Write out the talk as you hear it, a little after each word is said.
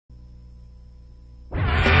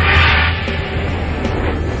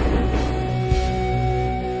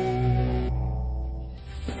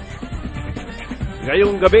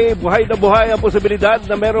Ngayong gabi, buhay na buhay ang posibilidad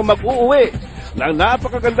na merong mag-uuwi ng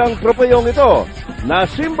napakagandang tropeyong ito na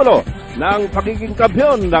simbolo ng pagiging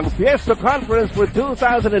kampiyon ng Fiesta Conference for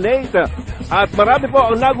 2008 at marami po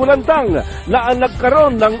ang nagulantang na ang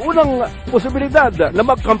nagkaroon ng unang posibilidad na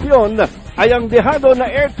magkampiyon ay ang dehado na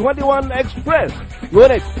Air 21 Express.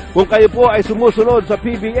 Ngunit kung kayo po ay sumusunod sa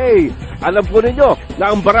PBA, alam po ninyo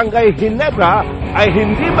na ang Brgy Ginebra ay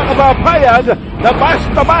hindi makapapayag na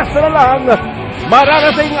basta-basta na lang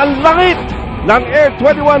mararating ang langit ng Air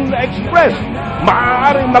 21 Express.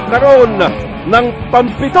 Maaaring magkaroon ng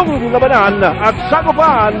pampitong labanan at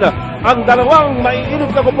sagupan ang dalawang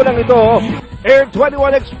maiinit na kumpulang ito, Air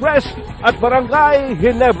 21 Express at Brgy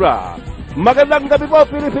Ginebra. Magandang gabi po,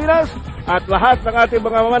 Pilipinas, at lahat ng ating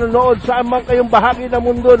mga manonood saan man kayong bahagi ng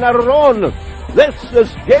mundo naroon. This is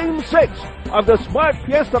Game 6 of the Smart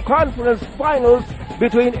Fiesta Conference Finals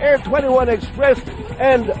between Air 21 Express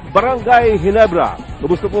and Brgy Ginebra.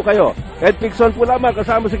 Kumusta po kayo? Ed Pixon po lamang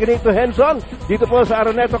kasama si Kinito Henson dito po sa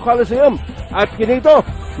Araneta Coliseum. At Kinito,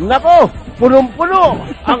 nako, punong-puno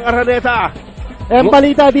ang Araneta. Ang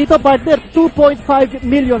balita dito, partner, 2.5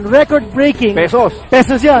 million record-breaking. Pesos.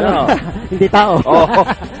 Pesos yan. No. Hindi tao. Oh,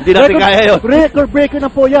 hindi natin kaya yun. Record-breaker na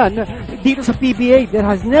po yan. Dito sa PBA, there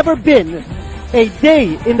has never been a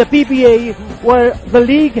day in the PBA where the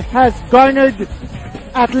league has garnered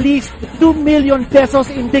at least 2 million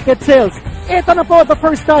pesos in ticket sales. Ito na po the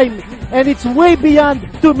first time, and it's way beyond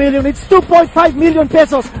 2 million. It's 2.5 million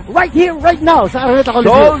pesos right here, right now sa Araneta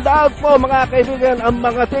Coliseum. Sold out po mga kaibigan ang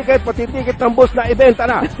mga ticket, pati ticket ng bus na ibenta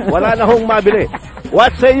na. Wala na hong mabili.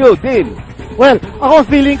 What say you, Dean? Well, ako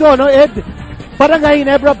feeling ko, no, Ed, Brgy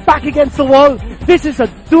Ginebra back against the wall. This is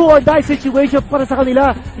a do-or-die situation para sa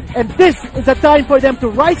kanila, and this is a time for them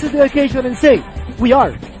to rise to the occasion and say, we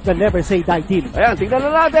are the never say die team. Ayan, tingnan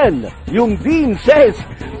na natin. Yung Dean says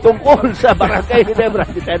tungkol sa Brgy Ginebra.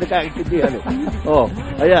 Hindi tayo nakakaintindihan. Oh,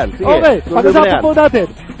 ayan. Sige. Okay, pag-usapan po natin.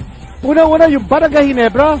 Una-una, yung Brgy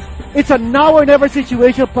Ginebra, it's a now or never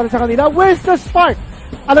situation para sa kanila. Where's the spark?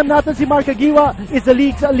 Alam natin si Mark Kagiwa is the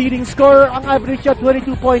league's leading scorer. Ang average niya,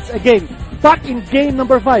 22 points a game. Back in game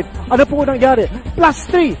number 5. Ano po nangyari?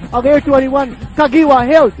 +3 ang Air 21. Kagiwa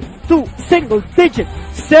held to single digit.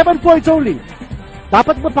 7 points only.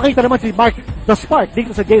 Dapat mapakita naman si Mark the spark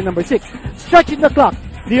dito sa game number 6. Stretching the clock.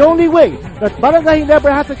 The only way that Brgy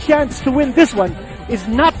Ginebra has a chance to win this one is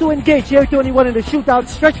not to engage Air 21 in the shootout,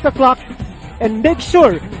 stretch the clock, and make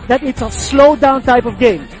sure that it's a slow down type of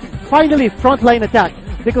game. Finally, frontline attack.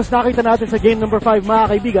 Because nakita natin sa game number 5, mga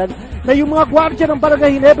kaibigan, na yung mga gwardya ng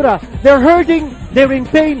Brgy Ginebra, they're hurting, they're in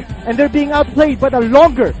pain, and they're being outplayed by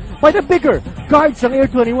the bigger guards ng Air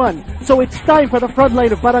 21. So it's time for the frontline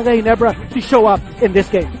of Brgy Ginebra to show up in this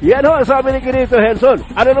game. Yan ho, sabi ni Kinito Henson.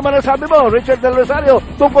 Ano naman ang sabi mo, Richard Del Rosario,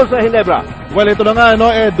 tungkol sa Ginebra? Well, ito na nga,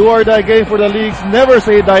 no, do or die game for the league's never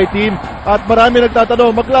say die team. At marami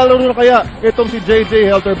nagtatanong, maglalaro na kaya itong si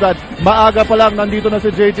JJ Helterbrand? Maaga pa lang, nandito na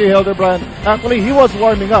si JJ Helterbrand. Actually, he was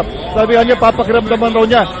warming up. Sabihan niya, papakiramdaman raw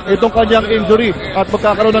niya itong kanyang injury at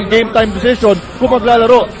magkakaroon ng game time decision kung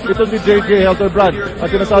maglalaro itong si JJ Helterbrand.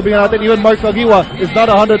 At sinasabi nga natin, even Mark Kagiwa is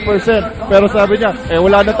not 100%. Pero sabi niya,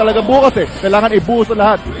 wala na talaga bukas eh. Kailangan ibuhos na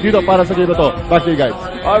lahat dito para sa game na to. Back to you guys.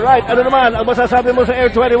 Alright, ano naman ang masasabi mo sa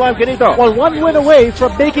Air 21, Kinito? Well, one win away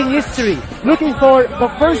from making history. Looking for the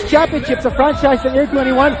first championships of franchise in Air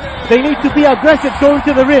 21, they need to be aggressive going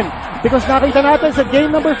to the rim. Because nakita natin sa game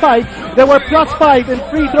number 5, there were +5 in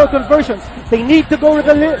free throw conversions. They need to go to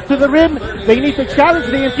the rim. They need to challenge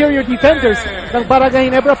the interior defenders ng Brgy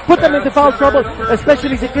Ginebra, put them into foul trouble,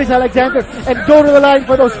 especially si Chris Alexander, and go to the line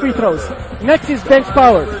for those free throws. Next is bench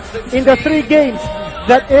power. In the 3 games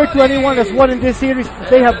that Air 21 has won in this series,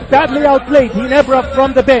 they have badly outplayed Ginebra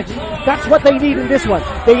from the bench. That's what they need in this one.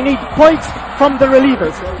 They need points from the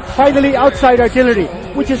relievers. Finally, outside artillery,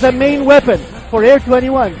 which is a main weapon for Air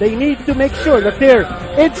 21. They need to make sure that they're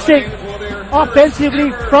in sync offensively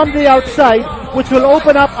from the outside, which will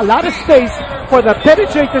open up a lot of space for the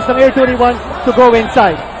penetrators of Air 21 to go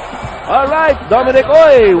inside. Alright, Dominic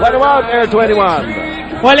Oy, what about Air 21?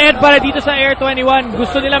 Well, Ed, para dito sa Air 21,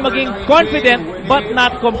 gusto nila maging confident but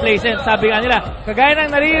not complacent. Sabi nga nila, kagaya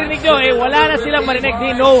ng naririnig nyo, wala na silang marinig.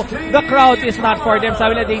 They know the crowd is not for them.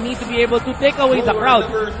 Sabi nila, they need to be able to take away the crowd.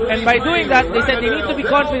 And by doing that, they said they need to be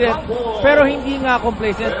confident, pero hindi nga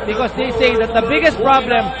complacent because they say that the biggest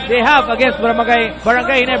problem they have against Brgy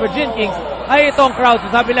Ginebra Gin Kings ay itong crowd.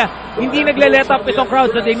 So sabi nila, hindi nagle-let up itong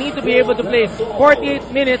crowd, so they need to be able to play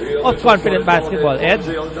 48 minutes of confident basketball. Ed?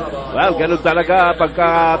 Well, ganun talaga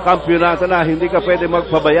pagka kampyonato na, hindi ka pwede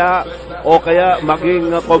magpabaya o kaya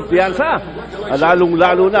maging kumpiyansa.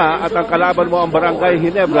 Lalong-lalo na at ang kalaban mo ang Barangay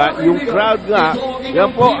Ginebra, yung crowd nga,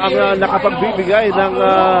 yan po ang nakapagbibigay ng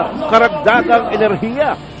karagdagang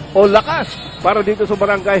enerhiya o lakas para dito sa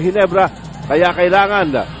Barangay Ginebra. Kaya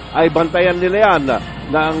kailangan ay bantayan nila yan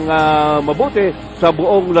ng mabuti sa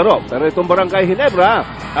buong laro. Pero itong Barangay Ginebra,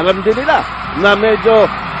 alam din nila na medyo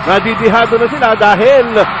nadidihado na sila dahil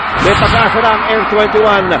may pag-asa na ang Air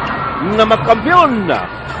 21 na magkampiyon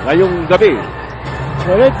ngayong gabi.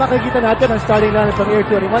 Well, pakikita natin ang starting lineup ng Air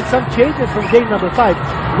 21. Some changes from game number 5.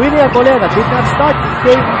 Willie Arboleda did not start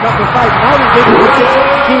game number 5. Now in game number 6,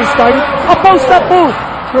 he started a post-up move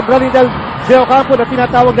from Ranidel De Ocampo na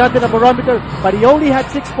tinatawag natin na barometer, but he only had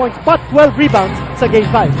 6 points but 12 rebounds sa game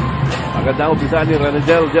 5. Magandang umpisa ni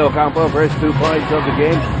Ranidel De Ocampo, first 2 points of the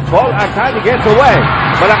game. Paul Artani gets away.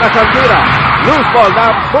 Malakas ang tira. Loose ball na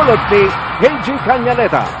pulot ni Brgy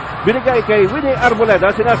Ginebra. Binigay kay Winnie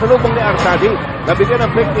Arboleda, sinasalubong ni Artadi. Nabigyan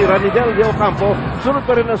ng pick ni Ranidel De Ocampo. Sunod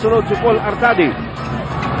pa rin ang sunod si Paul Artadi.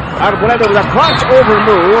 Arboleda with a crossover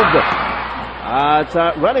move. At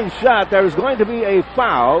sa running shot, there is going to be a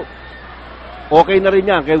foul. Okay na rin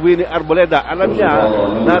yan kay Winnie Arboleda. Alam niya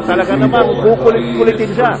na talaga namang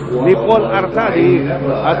kukulit-kulitin siya ni Paul Artadi.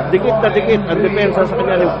 At dikit na dikit ang depensa sa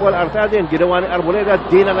kanya ni Paul Artadi. Ginawa ni Arboleda,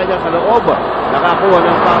 dinala niya sa loob. Nakakuha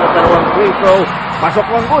ng pangatlong free throw. Pasok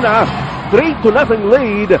lang muna. 3-0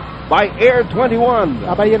 lead by Air 21.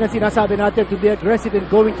 Abay, yan ang sinasabi natin, to be aggressive in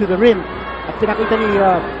going to the rim. At pinakita ni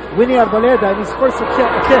Winnie Arboleda in his first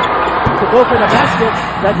attempt to go for the basket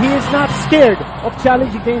that he is not scared of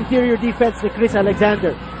challenging the interior defense ni Chris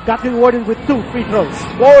Alexander. Got rewarded with 2 free throws.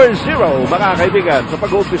 4-0 mga kaibigan sa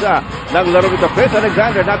pag-uumpisa ng laro nito. Chris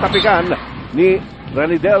Alexander natapikan ni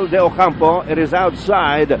Ranidel De Ocampo. It is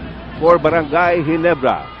outside for Barangay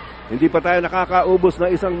Ginebra. Hindi pa tayo nakakaubos na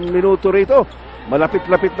 1 minuto rito.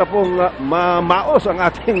 Malapit-lapit na pong mamaos ang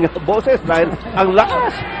ating boses dahil ang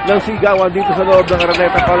lakas ng sigawan dito sa loob ng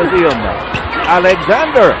Araneta Coliseum.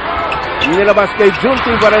 Alexander, nilabas kay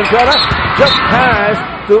Junti Valenzuela, just pass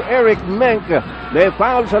to Eric Menk. May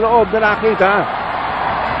foul sa loob na nakita.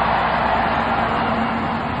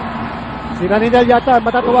 Si Ranidel yata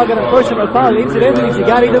matatawagan ng personal foul. Incidentally, si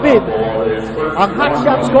Gary David, ang hot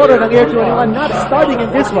shot scorer ng Air 21, not starting in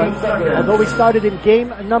this one, although we started in game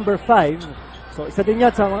number 5. So, isa din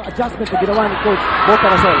yan sa mga adjustment na ginawa ni Coach Bo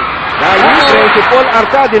Parasol. Nalibre si Paul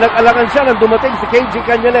Artadi, nag-alangan siya nang dumating si Brgy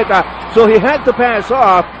Ginebra. So, he had to pass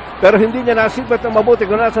off, pero hindi niya nasipat ng mabuti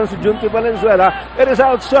kung nasan si Junti Valenzuela. It is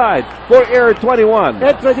outside for Air 21.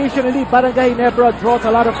 And traditionally, Barangay Ginebra draws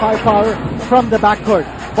a lot of firepower from the backcourt.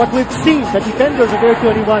 But we've seen the defenders of Air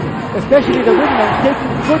 21, especially the wingmen,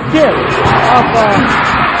 taking good care of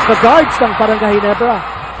the guards ng Barangay Ginebra.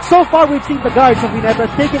 So far, we've seen the guards of Ginebra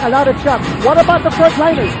taking a lot of shots. What about the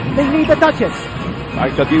frontliners? They need the touches. Ay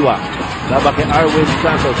Kagiwa, laban kay Arwin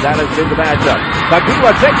Santos. That has been the matchup. Kagiwa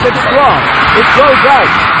takes it wrong. It goes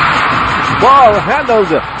out. Ball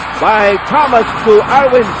handled by Thomas to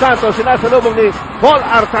Arwin Santos. Sinasalubong ni Paul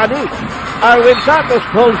Artani. Arwin Santos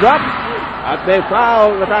pulls up. At may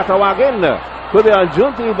foul na tatawagin. Kundi ang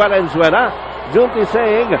Junti Valenzuela. Junti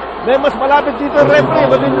saying, may mas malapit dito referee,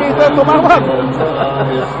 but hindi dito tumawag.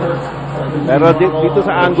 Pero dito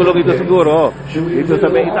sa angulo ito siguro, dito sa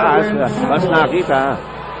may itaas, mas nakita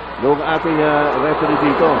noong ating referee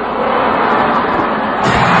dito.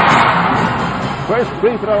 First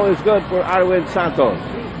free throw is good for Arwin Santos.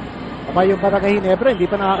 Aba, yung Barangay Ginebra, hindi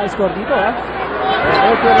pa nakaka-score dito, ha?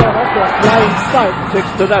 After a flying start.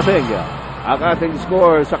 6-0 ang ating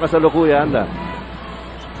score sa kasalukuyan.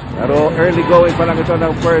 Pero early going pa lang ito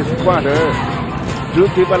ng first quarter.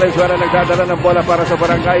 Junti Valenzuela nagdadala ng bola para sa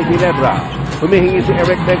Barangay Ginebra. Humihingi si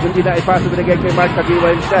Eric Menk, hindi na ipasa, binigay kay Mark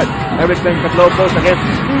Kagiwa instead. Eric Menk at low post against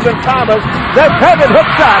Steven Thomas. Then Kevin hook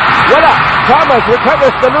shot. Wala. Thomas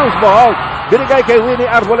recovers the loose ball. Binigay kay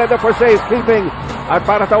Winnie Arboleda for safekeeping. At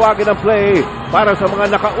para tawagin ang play para sa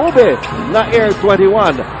mga nakaube na Air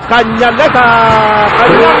 21. Kanyaleta!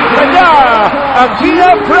 Kanya! Ang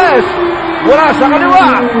Gia Press! Mula sa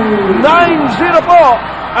kaliwa, 9-0 po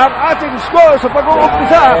ang ating score sa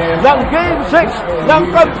pag-uumpisa ng Game 6 ng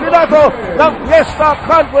kampyonato ng Fiesta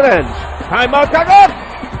Conference. Time out kagad!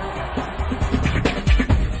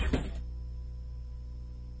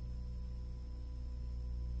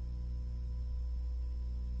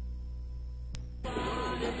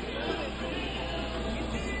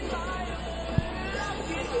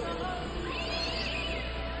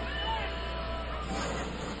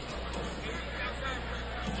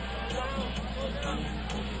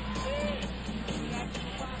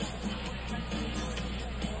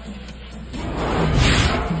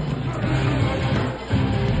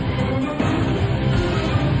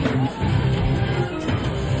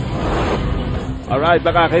 Alright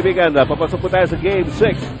mga kaibigan, papasok po tayo sa Game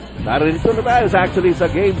 6. Narito na tayo sa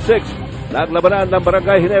Game 6. Naglabanan ng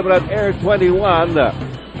Barangay Ginebra at Air 21.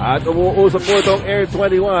 At umuusok po itong Air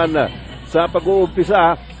 21 sa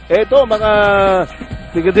pag-uumpisa. Ito mga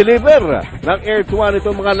tiga-deliver ng Air 21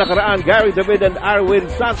 itong mga nakaraan, Gary David and Arwin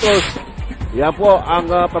Santos. Yan po ang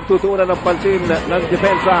pagtutuunan ng pansin ng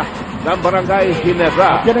depensa ng Barangay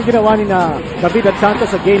Ginebra. Yan ang ginawa ni na David at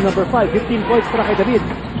Santos sa game number 5. 15 points para kay David.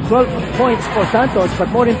 12 points for Santos,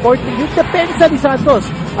 but more importantly, yung depensa ni Santos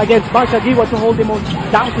against Brgy Ginebra to hold him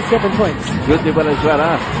down to 7 points. Good di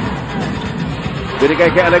Valenzuela.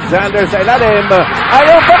 Binigay kay Alexander sa ilalim.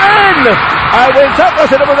 Ayaw pa rin! Arwin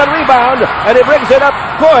Santos in the rebound, and he brings it up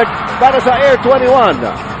court para sa Air 21.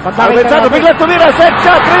 Arwin Santos biglang tumira. Set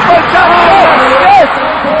shot, 3-point shot. Yes!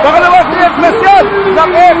 Pangalawang re-express yan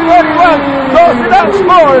ng Air 21. So sila ang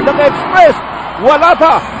score ng Express. Wala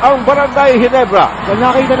pa ang Barangay Ginebra. So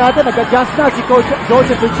nakita natin, nag-adjust na si Coach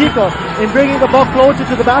Joseph Chico in bringing the ball closer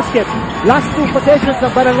to the basket. Last two possessions ng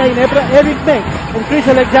Barangay Ginebra, Eric Meng and Chris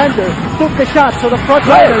Alexander took the shot. So the front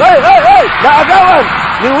liners... Hey! Naagawan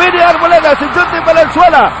ni Winnie Arboleda, si Junti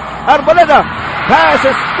Valenzuela. Arboleda, pass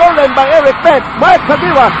is stolen by Eric Meng. Mark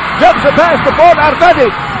Kagiwa jumps the pass to Paul Artadi.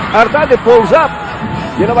 Artadi pulls up.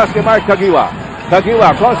 Ginabas kay Mark Kagiwa.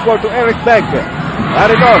 Kagiwa, cross-court to Eric Meng.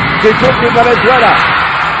 Narito, si Junti Valenzuela.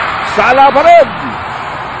 Sala pa rin.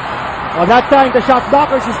 Well, that time, the shot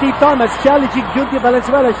blocker si Steve Thomas challenging Junti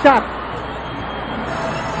Valenzuela's shot.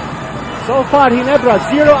 So far, Ginebra,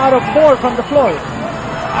 0 out of 4 from the floor.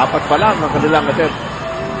 Apat pa lang ang kanilang attempt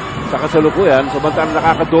sa kasalukuyan, samantalang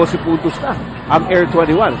nakaka-12 puntos na ang Air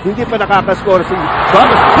 21. Hindi pa nakakascore si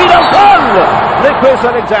Thomas. Pinangkol ni Chris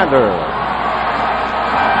Alexander.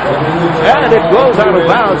 And it goes out of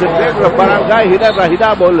bounds in favor of Barangay Ginebra.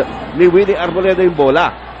 Hinabol ni Winnie Arboleda yung bola.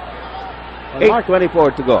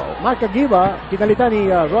 8:24 to go. Mark Kagiwa, pinalitan ni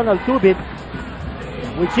Ronald Tubit.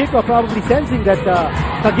 With Chico probably sensing that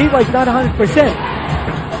Kagiwa is not 100%.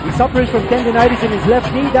 He suffers from tendinitis in his left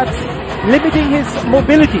knee. That's limiting his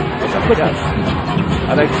mobility.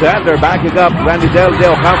 Alexander backing up Randy Del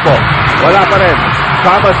Ocampo. Wala pa rin.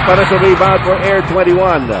 Thomas para sa rebound for Air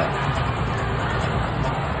 21.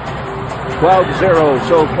 12-0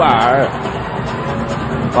 so far.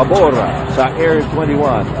 Pabor sa Air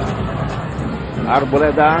 21.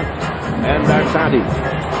 Arboleda and Arsadi.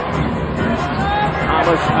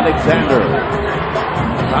 Thomas Alexander.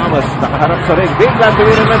 Thomas nakaharap sa ring. Biglang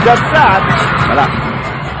tumira ng jump shot. Wala.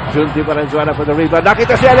 Junti Valenzuela for the rebound.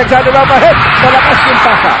 Nakita si Alexander Lopahit. Malakas yung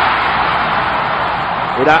pasa.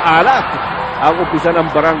 Inaalat ang umpisa ng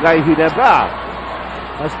Barangay Ginebra.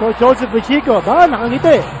 As Coach Joseph Chico, baka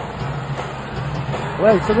nakangiti.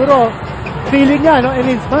 Well, siguro, feeling niya, no, in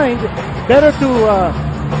his mind, better to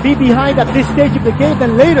be behind at this stage of the game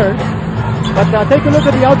than later. But take a look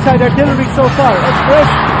at the outside artillery so far. Express.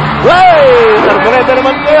 Way! Arboleda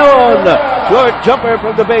naman ngayon. Short jumper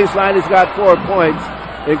from the baseline. He's got 4 points,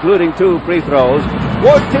 including 2 free throws.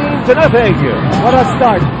 14-0. What a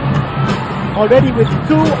start. Already with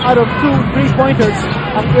 2 out of 2 3-pointers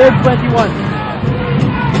of Air 21.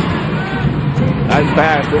 Nice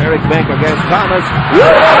pass to Eric Bank against Thomas.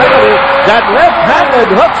 That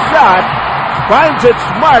left-handed hook shot finds its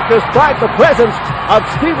mark despite the presence of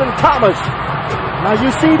Stephen Thomas. Now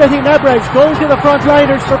you see that Ginebra is going to the front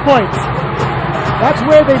liners for points. That's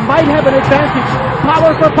where they might have an advantage.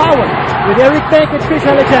 Power for power with Eric Bank and Chris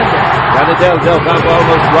Alexander. Ranidel Del Campo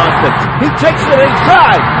almost lost it. He takes it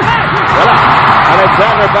inside. Wala.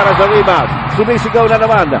 Alexander para sa rebound. Sumisigaw na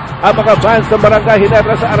naman ang mga fans ng Barangay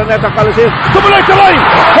Ginebra sa Araneta Coliseum. Tumuloy-tuloy!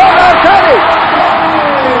 Homer Kenny!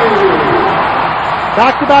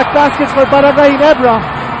 Back-to-back baskets for Barangay Ginebra.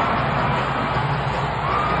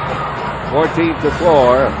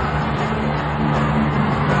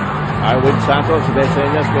 14-4. Arwin Santos,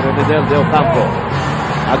 Beseñas, kay Ranidel Del Campo.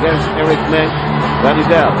 Against Eric Meng,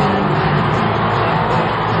 Ranidel.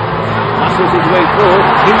 Passes his way through.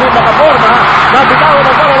 Hindi makaporma. Nabitawan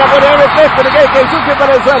ang bola na Eric Meng. Pinigay kay Junti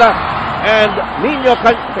Valenzuela. And Nino,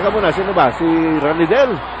 teka muna, sino ba? Si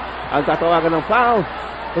Ranidel ang tatawagan ng foul.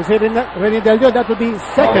 Kasi Ranidel yun, that would be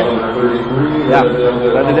second. Yeah,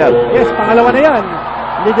 Ranidel. Yes, pangalawa na yan.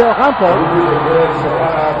 Lidio Ocampo.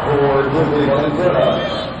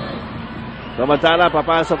 Samantala,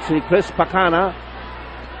 papasok si Chris Pacana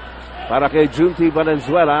para kay Junti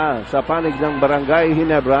Valenzuela sa panig ng Barangay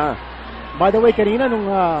Ginebra. By the way, kanina nung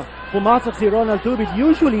pumasok si Ronald Tubit,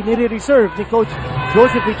 usually nire-reserve ni Coach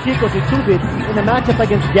Joseph Chico si Tubit in a matchup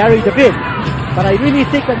against Gary David. But I really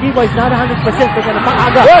think that Giba is not 100% kaya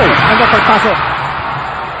napaaga ang pagpasok.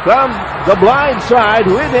 From the blind side,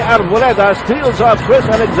 Winnie Arboleda steals off Chris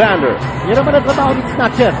Alexander. Yan naman ang trabaho ni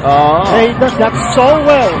Snatcher. Oo. He does that so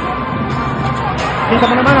well. Kita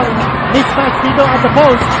mo naman ang mismatch dito at the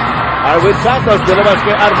post. Arwin Santos, dinabas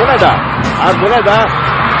kay Arboleda. Arboleda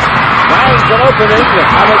finds an opening.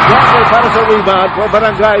 Alexander para sa rebound for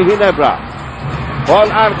Barangay Ginebra. Paul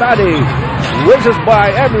Artadi whizzes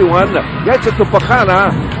by everyone. Gets it to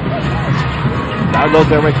Pacana. Down low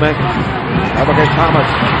there, Rick Mack. Over kay Thomas.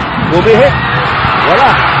 Bumihit.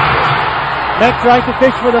 Wala. Mack trying to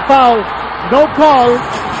fish for the foul. No call.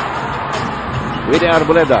 Winnie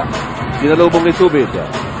Arboleda. Sinalubong ni Tubid.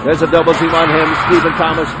 There's a double team on him. Stephen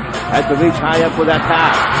Thomas had to reach high up for that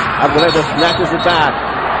pass. Arboleda snatches it back.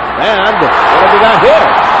 And what have we got here?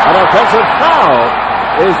 An offensive foul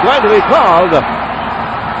is going to be called.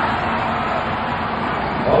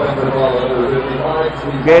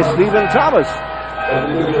 Okay, Stephen Thomas.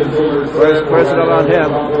 First personal on him.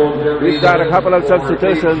 We've got a couple of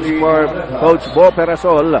substitutions for Coach Bo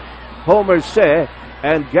Perasol. Homer Se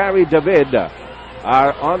and Gary David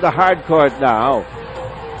are on the hard court now.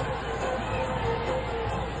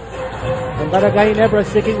 And Barangay Ginebra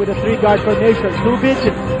sticking with a 3-guard formation. Tubid,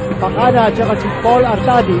 Pacana at saka si Paul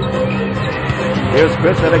Artadi. Here's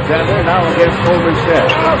Chris Alexander now against Homer Se.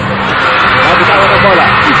 Nabitawan ng bola.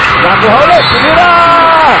 Nakuha ulit. Sinira!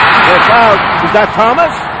 Is that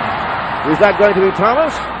Thomas? Is that going to be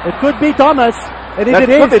Thomas? It could be Thomas. And if That it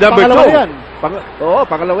is, could be number pangalawa 2. yan.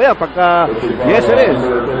 Pangalawa yan. Yes, it is.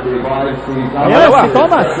 Yes, si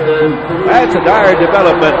Thomas. That's a dire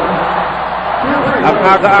development. Ang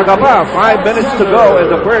aga-aga pa. 5 minutes to go in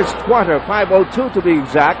the first quarter. 5:02 to be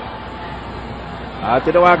exact.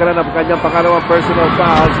 Tinawagan na ng kanyang pangalawang personal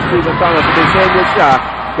foul si Stephen Thomas. Pinisenyo siya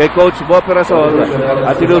kay Coach Bo Perasol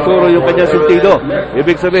at tinuturo yung kanyang sentido.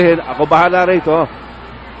 Ibig sabihin, ako bahala rito.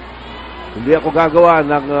 Hindi ako gagawa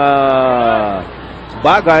ng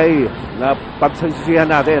bagay na pagsasisihan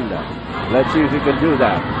natin. Let's see if we can do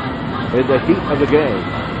that in the heat of the game.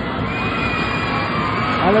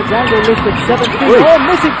 Alexander listed 17. Oh,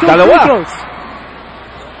 missing 2 free throws.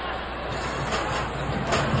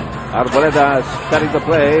 Arboleda starting to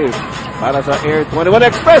play para sa Air 21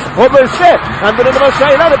 Express. Homer Se. Nandun na naman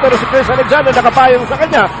siya ilalim pero si Chris Alexander nakapayong sa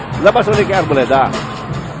kanya. Labas ulit kay Arboleda.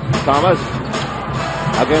 Thomas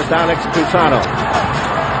against Alex Crisano.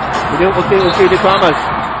 Hindi yung ulti ni Thomas.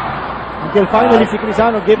 Until finally si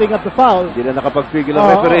Crisano giving up the foul. Hindi na nakapagpigil ang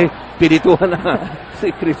referee. Pinituhan na si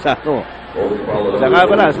Crisano. Saka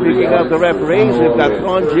pala, speaking of the referees, we've got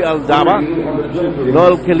Ronji Aldama,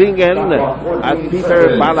 Noel Kilingen, at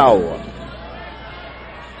Peter Balaw.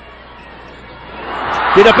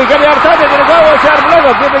 Tinapigan ni Artade, ginagawa si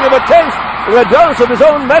Arboleda, giving him a taste, a dose of his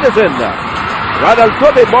own medicine. Ronald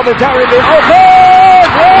Tubid momentarily open! Yes!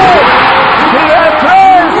 He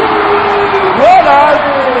enters! Ronald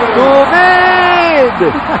Tubid!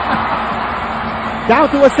 Down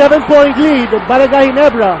to a 7-point lead, Barangay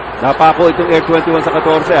Ginebra. Napako itong Air 21 sa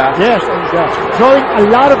 14, ha? Yes, and drawing a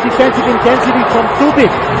lot of defensive intensity from Tubid.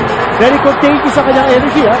 Very contagious sa kanyang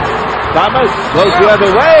energy, ha? Thomas goes the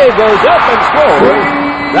other way, goes up and scores.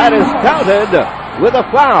 That is counted with a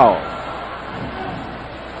foul.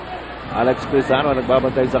 Alex Crisano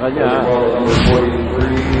nagbabantay sa kanya.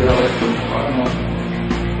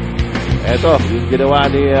 Ito, yung ginawa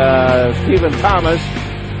ni Stephen Thomas,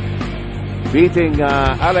 beating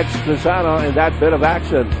Alex Crisano in that bit of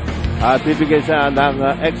action. Bibigyan siya ng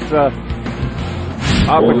extra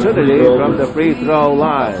opportunity from the free throw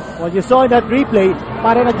line. Well, you saw in that replay,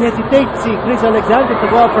 para nag-hesitate si Chris Alexander to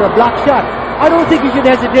go out for a block shot. I don't think he should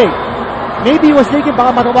hesitate. Maybe he was thinking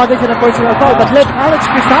baka matawagan siya ng personal foul, but let Alex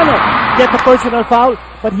Crisano get the personal foul,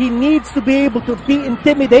 but he needs to be able to be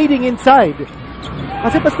intimidating inside.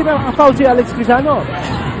 Kasi paski na foul si Alex Crisano,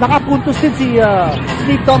 nakapuntos din si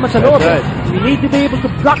Steve Thomas sa loob. Right. You need to be able to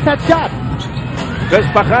block that shot. Chris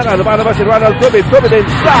Pacana, lumalabas si Ronald Tubid. Tubid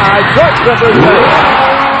inside. Short number 3.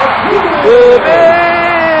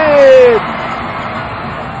 Tubid!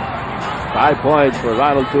 5 points for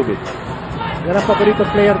Ronald Tubid. Yan ang paborito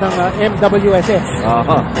player ng MWSS.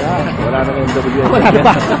 Aha. Wala nang MWSS. Wala na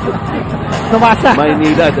ba? Tumasa.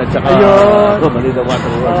 Maynila at saka Manila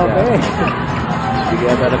Waterworks. Okay. Sige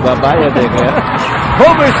yata nagbabayad eh. Kaya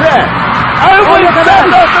Homer Se! Arwin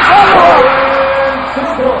Santos the follow-up!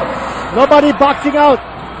 Nobody boxing out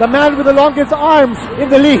the man with the longest arms in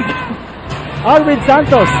the league. Arwin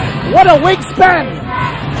Santos. What a wingspan!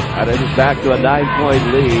 And it is back to a 9-point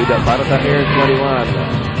lead para sa Air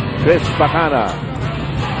 21. Chris Pacana.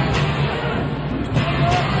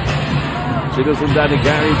 Sinusundan ni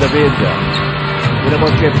Gary David.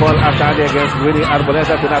 Pinamot kay Paul Artadi against Winnie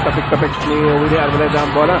Arboleda. Tinatapik-tapik ni Winnie Arboleda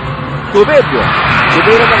ang bola. Tubid.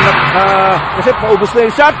 Hindi naman kasi paubos na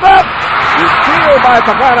yung shot clock. Steal by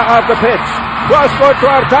Pagana off the pitch. Cross court to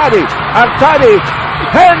Artadi. Artadi,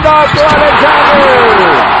 hand off to Alexander.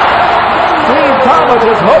 Steve Thomas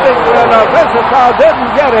was hoping for an offensive foul,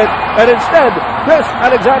 didn't get it, and instead, Chris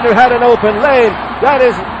Alexander had an open lane. That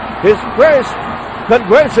is his first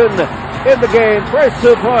conversion in the game. First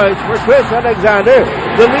 2 points for Chris Alexander.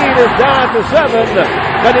 The lead is down to 7.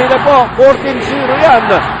 Kanina po, 14-0 yan.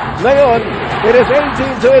 Ngayon, it is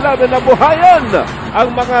 18-11 na buhayan ang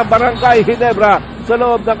mga Barangay Ginebra sa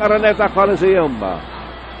loob ng Araneta Coliseum.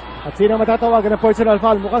 At sino matatawagan ng personal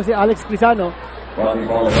foul? Mukhang si Alex Crisano.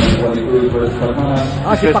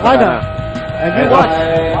 Si Pagana. And you watch.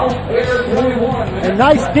 A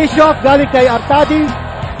nice dish off galing kay Artadi.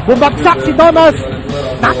 Bumagsak si Thomas.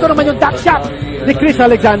 Nato naman yung duck shot ni Chris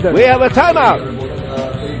Alexander. We have a timeout.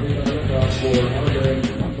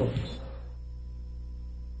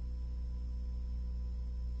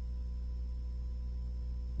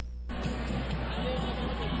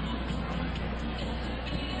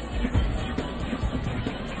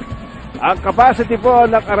 Ang capacity po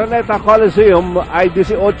ng Araneta Coliseum ay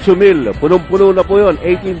 18,000. Punong-puno na po yun,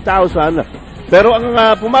 18,000. Pero ang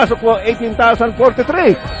pumasok po,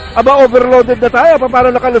 18,043. Aba, overloaded na tayo.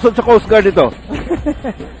 Paano nakalusot sa Coast Guard ito?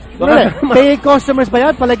 Paying customers ba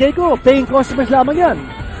yan? Palagay ko, paying customers lamang yan.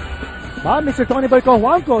 Mr. Tony Barco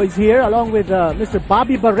is here along with Mr.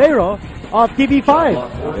 Bobby Barrero of TV5.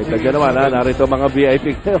 Kaya naman, narito mga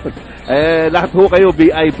VIP ngayon. Lahat ho kayo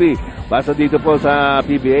VIP. Basta dito po sa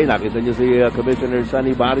PBA, nakita niyo si Commissioner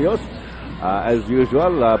Sunny Barrios. As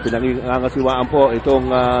usual, pinangangasiwaan po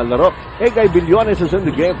itong laro. Guy Billones is in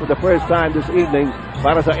the game for the first time this evening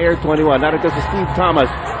para sa Air 21. Narito si Steve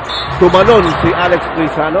Thomas. Tumalon si Alex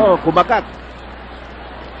Crisano. Kumakat.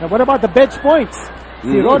 Now what about the bench points?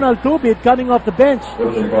 Si Ronald Tubid coming off the bench,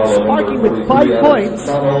 sparking with 5 points.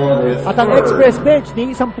 At ang express bench, ni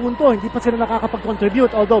 1 punto. Hindi pa sila nakakapag-contribute.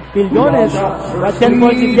 Although Billones, at 10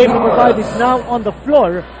 points in game number 5, is now on the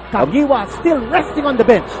floor. Kagiwa still resting on the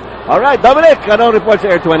bench. Alright, Dominic, anong report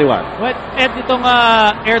sa Air 21? Well, Ed, itong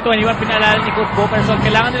Air 21, pinaalala ni Coach Bo Person,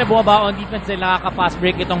 kailangan nila bumaba on defense dahil nakaka-pass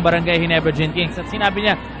break itong Barangay Ginebra Gin Kings. At sinabi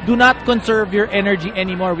niya, do not conserve your energy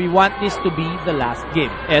anymore. We want this to be the last game.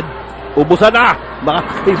 Ed? Ubusan na, mga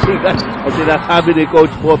kaibigan. Ang sinasabi ni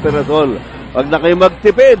Coach Bo Person, wag na kayo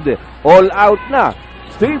magtipid. All out na.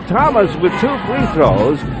 Steve Thomas with 2 free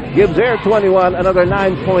throws gives Air 21 another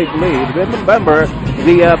 9-point lead. Remember,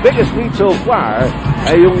 the biggest lead so far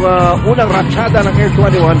ay yung unang ratsyada ng Air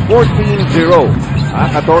 21, 14-0.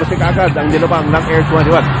 14 kagad ang nilabang ng Air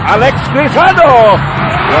 21. Alex Crisano!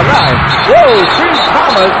 Wala eh. Whoa, Steve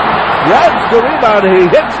Thomas grabs the rebound. He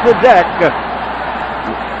hits the deck.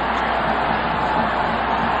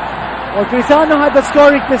 Well, Crisano had the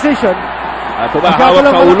scoring position. Tumahawak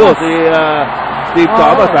sa ulo si Steve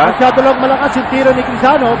Thomas, masyado lang malakas yung tiro ni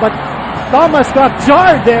Crisano, but Thomas got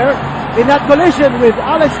jarred there in that collision with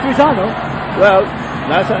Alex Crisano. Well,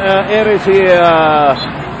 nasa ere si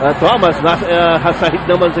Thomas, nasa hasahid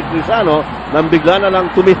naman si Crisano, nang bigla na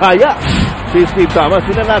lang tumihaya si Steve Thomas.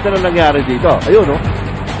 Sino natin ang nangyari dito? Ayun, no?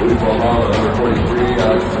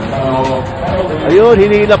 Ayun,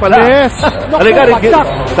 hinihila pala. Yes. Halika,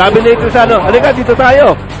 sabi ni Crisano, halika, dito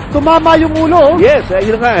tayo. Tumama yung ulo. Yes,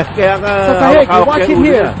 ayun nga. Kaya nga, sa sahig, you watch it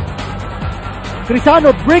here.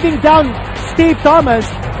 Crisano bringing down Steve Thomas,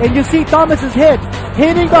 and you see Thomas's head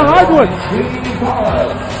hitting the hardwood.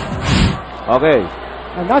 Okay.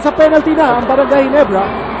 And nasa penalty na ang Barangay Ginebra.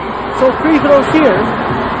 So free throws here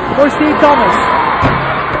for Steve Thomas.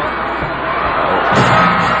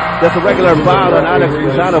 That's a regular foul on Alex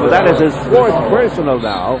Crisano, but that is his 4th personal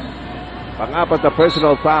now. Pang-apat na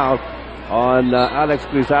personal foul on Alex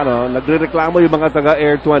Crisano. Nagrereklamo yung mga taga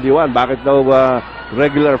Air 21. Bakit daw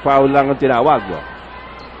regular foul lang ang tinawag?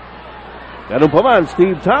 Ganun pa man,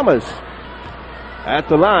 Steve Thomas at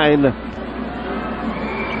the line.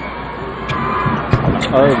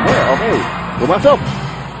 Okay. Pumasok.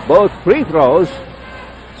 Both free throws.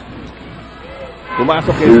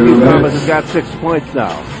 Pumasok kay Steve Thomas has got 6 points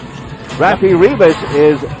now. Rafi Rivas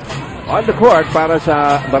is on the court para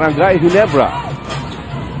sa Barangay Ginebra.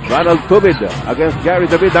 Ronald Tubid against Gary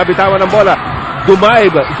David. Nabitawan ng bola.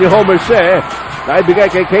 Dumaib si Homer Shea.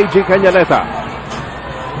 Naibigay kay KG Cañaleta.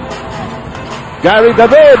 Gary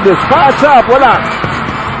David spots up. Wala.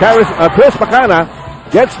 Chris Pagana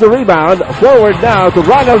gets the rebound. Forward now to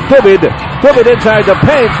Ronald Tubid. Tubid inside the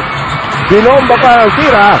paint. Binomba pa ang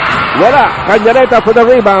tira. Wala. Cañaleta for the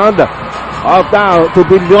rebound. Off down to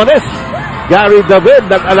Billones. Gary David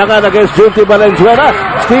nag-alangan against Junti Valenzuela.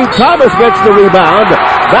 Steve Thomas gets the rebound.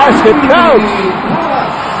 Basket count.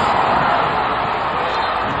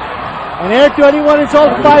 And Air 21 is all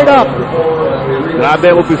fired up.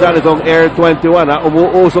 Grabe ang umpisa nitong Air 21.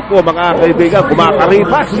 Umuusok po mga kaibigan.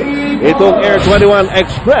 Kumakaripas itong Air 21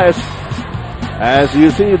 Express. As you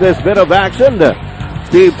see this bit of action,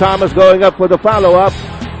 Steve Thomas going up for the follow-up.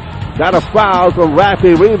 Got a foul from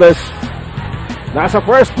Rafi Rivas. Nasa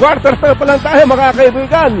first quarter pa lang tayo mga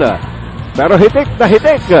kaibigan. Pero hitik na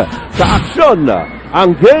hitik sa aksyon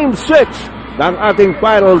ang Game 6 ng ating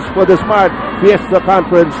finals for the Smart Fiesta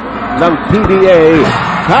Conference ng PBA.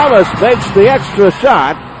 Thomas makes the extra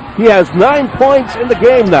shot. He has 9 points in the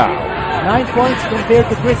game now. 9 points compared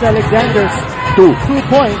to Chris Alexander's 2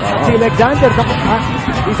 points. Si Alexander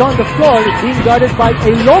is on the floor being guarded by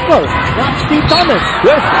a local, not Steve Thomas.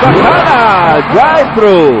 Chris Bacana,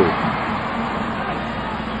 drive-through.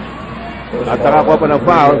 At nakakuha pa ng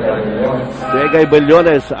foul. Si Egay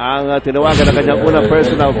Billones ang tinawagan ng kanyang unang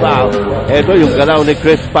personal foul. Ito yung galaw ni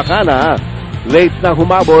Chris Bacana. Late na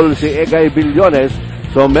humabol si Egay Billones.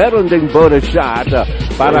 So meron ding bonus shot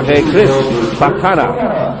para kay Chris Bacana.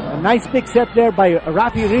 A nice pick set there by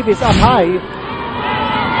Rafi Rivas up high.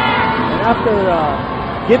 And after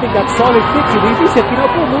giving that solid pick, si Rivas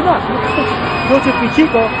pinaupo muna. Joseph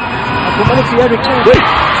Pichico at bumalik si Eric King.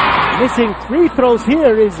 Missing free throws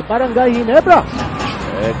here is Barangay Ginebra.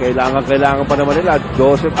 Kailangan pa naman nila.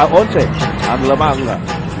 11 ang lamang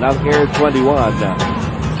ng Air 21.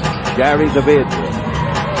 Gary David.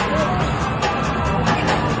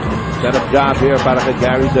 Set up job here para kay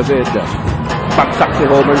Gary David. Paksak si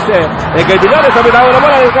Homer Shea. Egay Billones sa bitaw naman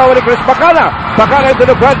ang ikaw ni Chris Bacana. Bacana into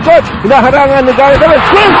the front court. Hinaharangan ni Gary David.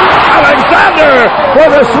 Chris Alexander for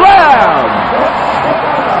the slam.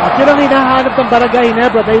 At yun ang hinahanap ng Barangay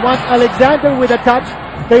Ginebra. They want Alexander with a touch.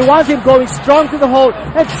 They want him going strong to the hole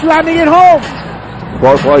and slamming it home.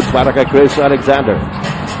 4 points para kay Chris Alexander.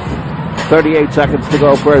 38 seconds to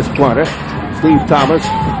go first quarter. Steve Thomas.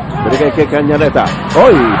 Binigay kay Canyaneta.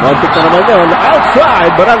 Oy, montik na naman yun.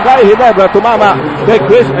 Outside, Barangay Ginebra. Tumama kay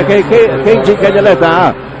KG Canyaneta.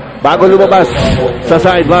 Bago lumabas sa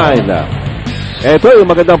sideline. Ito yung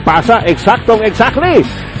magandang pasa. Exactly.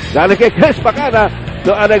 Galing kay Chris Bacana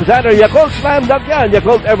to Alexander. Yakult slam dunk yan.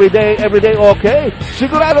 Yakult everyday okay.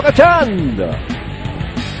 Sigurado ka dyan.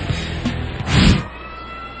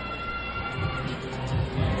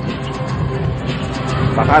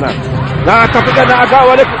 Bacana. Nakapigan na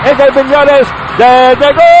agawan ni Egay Billones. There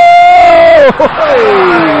they go!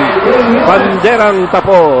 Banderang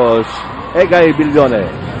tapos. Egay Billones.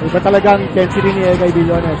 Iba talagang intensity ni Egay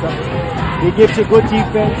Billones. He gives you good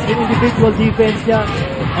defense, individual defense niya,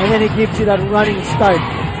 and then he gives you that running start,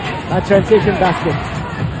 that transition basket.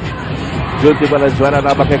 Junti Valenzuela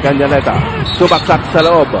na ba kay Canyaneta. Subaksak sa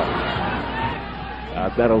loob.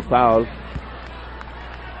 At merong foul.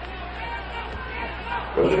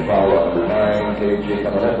 Hindi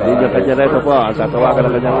niya Canyaneta po. Ang tatawagan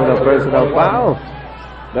ng kanyang unang personal foul.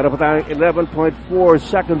 Meron pa tayong 11.4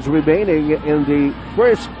 seconds remaining in the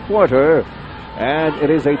first quarter. And it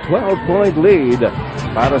is a 12-point lead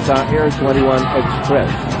para sa Air 21 Express.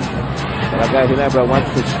 Barangay Ginebra wants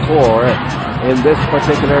to score in this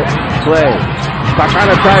particular play.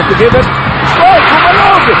 Bacana tries to give it. Oh,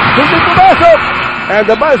 kumalog! Hindi pumasok! And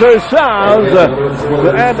the buzzer sounds to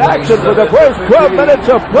end action for the first 12 minutes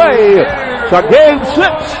of play sa Game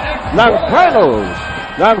 6 ng Finals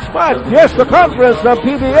ng Smart Fiesta Conference ng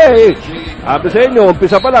PBA. Sabi sa inyo,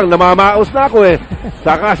 umpisa pa lang, namamaos na ako eh.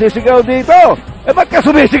 Saka sisigaw dito. Ba't ka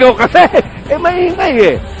sumisigaw kasi?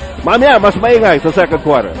 Maingay eh. Mamaya, mas maingay sa second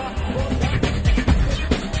quarter.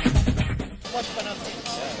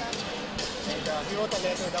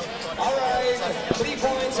 Alright, 3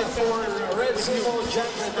 points for Red Simo, Jack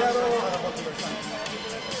Rivero.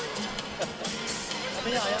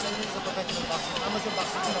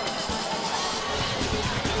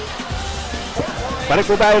 Balik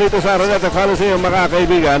po tayo rito sa Araneta Coliseum mga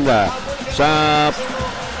kaibigan sa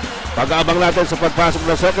pag-aabang natin sa pagpasok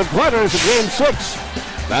ng second quarter sa Game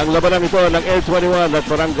 6 ng labanan ito ng Air 21 at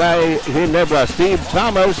Barangay Ginebra. Steve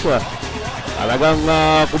Thomas talagang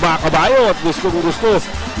kumakabayo at gusto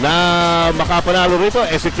na makapanalo rito.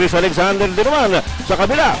 Si Chris Alexander din naman sa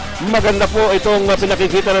kabila. Maganda po itong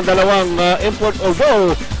pinakikita ng dalawang import,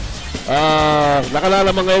 although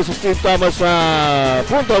nakalalamang ngayon si Steve Thomas sa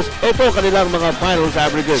puntos. Ito kanilang mga finals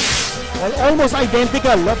averages. Well, almost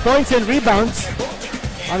identical. Points and rebounds.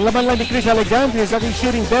 Ang laban lang ni Chris Alexander is that he's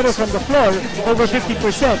shooting better from the floor, over 50%.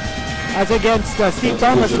 As against Steve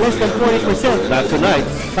Thomas, less than 40%. Not tonight.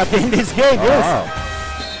 But in this game, yes.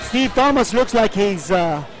 Steve Thomas looks like he's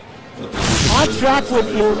on track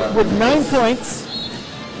with 9 points.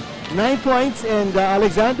 9 points, and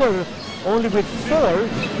Alexander only with 4.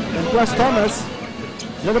 And plus Thomas,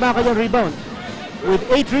 Yan naman kanyang rebound. With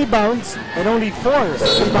 8 rebounds and only 4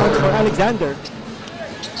 rebounds for Alexander.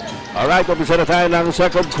 Alright, umpisa na tayo ng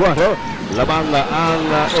second quarter. Lamang ang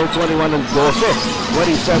Air21 ng 12,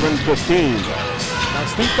 27-15. Now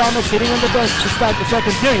Steve Thomas sitting on the bench to start the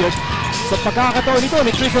second period. Sa pagkakataon nito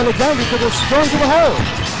ni Chris Alexander to the strong to the hole.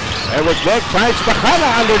 Eric Beck finds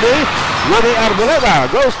Bacana underneath. Willie Arboleda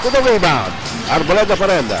goes to the rebound. Arboleda pa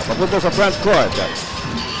rin, papunta sa front court.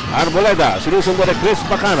 Arboleda, sinusundo ni Chris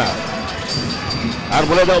Bacana.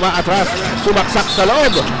 Arboleda umaatras, sumaksak sa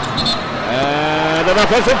loob. And an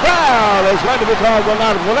offensive foul is going to be called on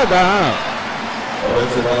Arboleda.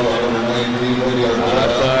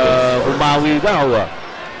 At umawi daw,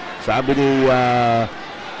 sabi ni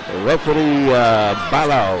referee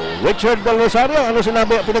Balaw. Richard Del Rosario, ano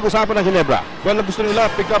sinabi, pinag-usapan ng Ginebra? Well, gusto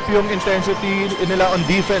nila pick up yung intensity nila on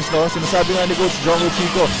defense, no? Sinasabi nga ni Coach John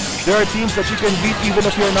Chico, there are teams that you can beat even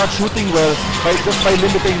if you're not shooting well just by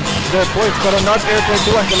limiting their points. Pero not Air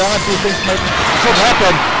 21. Kailangan two things should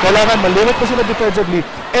happen. Kailangan malimit pa sila defensively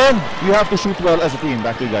and you have to shoot well as a team.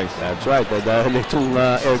 Back to you guys. That's right. Dahil itong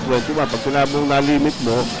Air 21, pag sinabong na-limit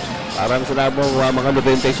mo, parang sinabong mga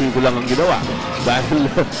 95 lang ang ginawa. Dahil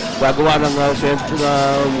gagawa ng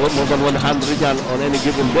more than 100 yan on any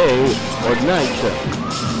given day or night.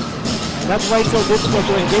 That's why it's so difficult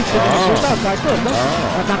to engage them in the shootout, Carter. No?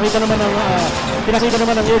 Pinakita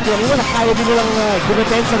naman ng Air21 na kaya din nilang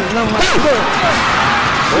gumipensa ng mga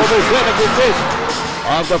Overset a good miss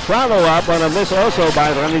of the follow-up on a miss also by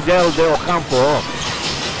Ranidel De Ocampo.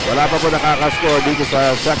 Wala pa po nakakascore dito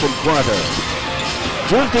sa second quarter.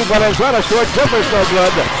 Junti Valenzuela, short jumpers, no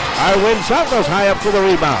good. Arwin Santos high up to the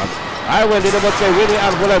rebound. Arwin dinabot kay Willie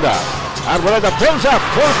Arboleda. Arboleda pulls up,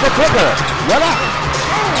 pulls the trigger. Wala.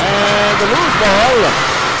 And the loose ball.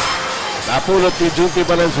 Napulot ni Junti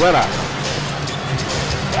Valenzuela.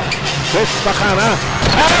 Chris Bacana.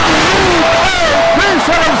 Chris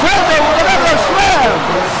Alexander with another slam.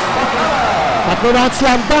 At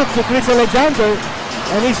slam dunk to Chris Alexander.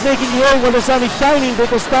 And he's making the way when the sun is shining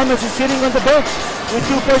because Thomas is sitting on the bench with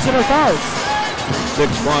 2 personal fouls.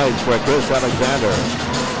 6 points for Chris Alexander.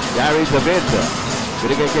 Gary David.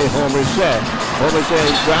 Binigay kay Homer Shea. Homer Shea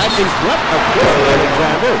is right in front of Chris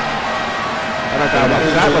Alexander. Ano tawag?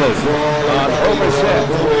 Traveling on Homer Shea.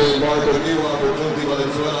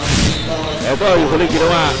 Ito yung huling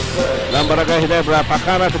ginawa ng Brgy Ginebra.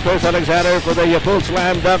 Bacana to Chris Alexander for the Yakult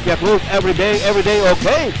slam dunk. Yakult every day,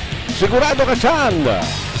 okay? Sigurado ka, Chan.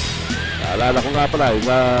 Naalala ko nga pala,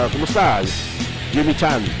 kumusta? Jimmy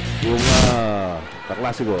Chan, yung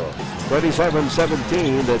kaklasiko.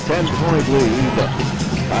 27-17, the 10-point lead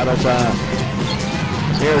para sa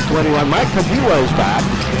Air 21. Mike Kabiwa is back.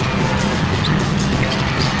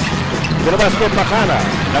 Ginabas kay Bacana.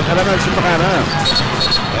 Nagkalaman si Bacana.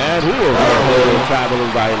 And he is a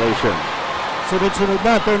traveling violation. Sunod-sunod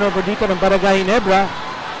na turnover dito ng Brgy Ginebra.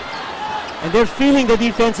 And they're feeling the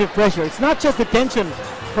defensive pressure. It's not just the tension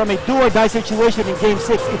from a do-or-die situation in Game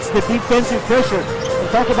 6. It's the defensive pressure. We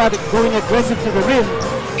talk about it going aggressive to the rim.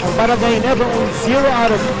 Ang Brgy Ginebra only 0 out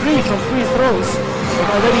of 3 from free throws. And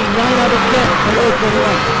already 9 out of 10 from Air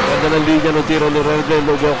 21. Ganda ng linya ng tiro ni Renzo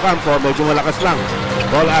De Ocampo. Medyo malakas lang.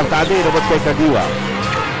 Ball Artadi, inabot kay Kagiwa.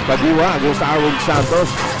 Kagiwa against Arwin Santos.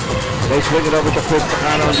 They swing it over to Chris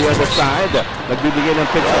Bacana on the other side. Nagbibigay ng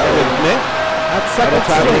pick sa Kevin. At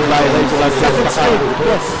traveling violation against Bacana.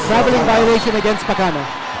 Yes, traveling violation against Bacana.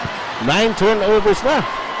 9 turnovers na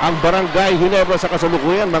ang Brgy Ginebra sa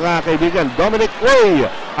kasalukuyan, mga kaibigan. Dominic Way,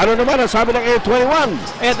 ano naman ang sabi ng Air 21?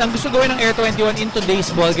 At ang gusto gawin ng Air 21 in today's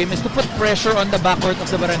ball game is to put pressure on the backcourt of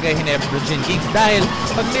the Brgy Ginebra Kings. Dahil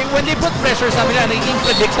when they put pressure, sabi nila, naging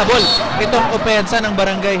predictable itong opensa ng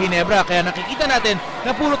Brgy Ginebra. Kaya nakikita natin na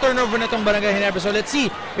puro turnover na itong Brgy Ginebra. So let's see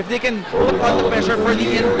if they can put on the pressure for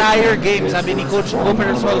the entire game. Sabi ni Coach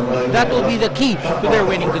Gopersol, that will be the key to their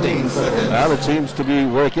winning today. Well, it seems to be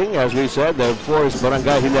working. As we said, they've forced Brgy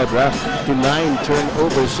Ginebra to 9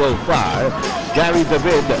 turnovers so far. Gary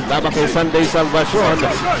David, laban kay Sunday Salvacion.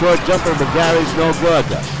 Short jumper, but Gary's no good.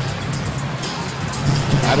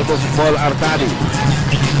 Ano po si Paul Artadi.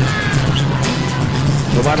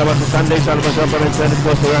 Lumalabas si Sunday Salvacion pa rin send it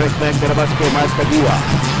goes to Eric Beck. Tinabas kay Miles Kagiwa.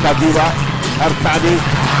 Kagiwa, Artadi.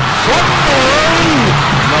 Sunday!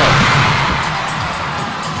 No.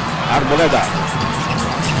 Arboleda.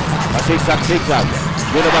 Pasigsag-sigsag.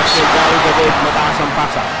 Binabas kay Gary David. Mataas ang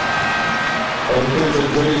pasa.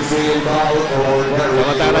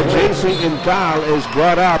 Samantala, JC Incal is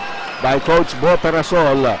brought up by Coach Bo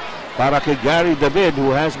Perasol para kay Gary David,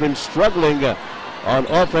 who has been struggling on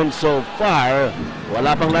offense so far.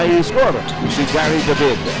 Wala pang nai-score si Gary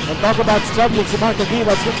David. And talk about struggling, si Mark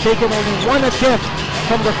Kagiwa has taken only 1 attempt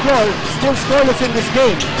from the floor. Still scoreless in this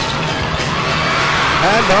game.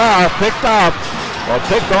 And picked up or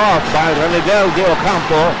picked off by Ranidel de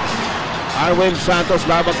Ocampo. Arwin Santos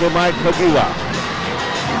laban kay Mike Kagiwa.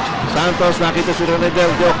 Santos, nakita si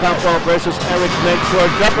Ranidel de Ocampo versus Eric makes for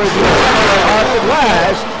jeopardy. At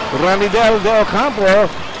last, Ranidel de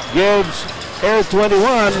Ocampo gives Air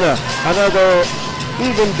 21 another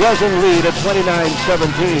even dozen lead at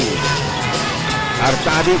 29-17.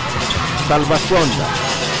 Artadi, Salvacion.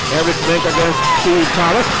 Eric Mink against Steve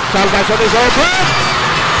Thomas. Salvacion is open!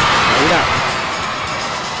 Ayun.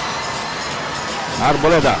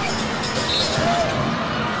 Arboleda.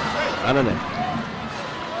 Ano na?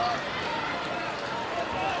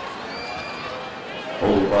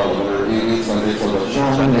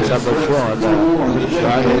 Sunday Salvacion.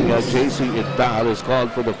 Trying JC Ital is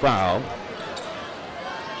called for the foul.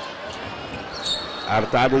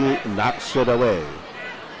 Artadi knocks it away.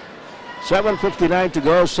 7:59 to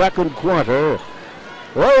go, second quarter.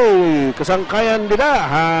 Hoy, kasangkayan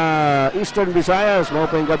nila Eastern Visayas,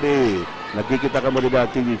 maupang gabi. Nagkikita ka mo nila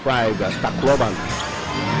TV5, Tacloban.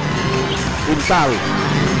 Intal.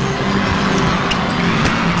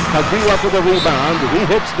 Kagiwa for the rebound. He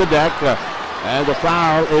hits the deck, and the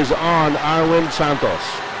foul is on Arwin Santos.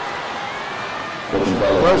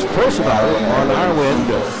 First personal on Arwin.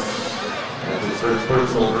 First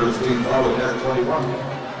personal for his team foul at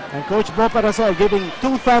 21. And Coach Bo Parasol giving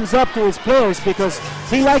 2 thumbs up to his players because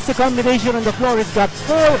he likes the combination on the floor. He's got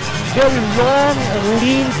 4 very long and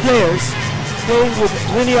lean players playing with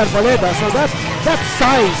Winnie Arboleda. So that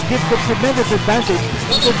size gives them tremendous advantage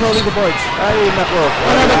in controlling the boards. Ay, nako.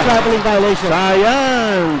 Another traveling violation.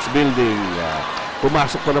 Science building.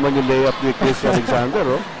 Pumasok pa naman yung layup ni Chris Alexander,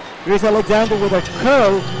 oh. Chris Alexander with a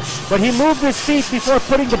curl, but he moved his feet before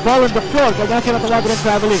putting the ball on the floor. Kaya kinatawagan ng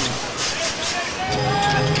traveling.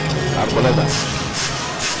 Arboleda.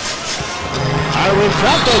 Arwin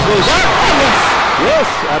Santos goes up. Yes! Yes!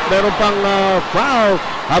 At meron pang foul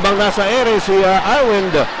habang nasa ere si Arwin.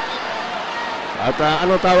 At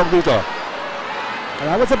ano tawag dito?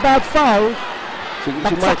 That was a bad foul. Si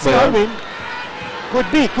Mike ba yan? Arwin. Could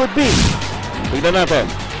be. Tignan natin.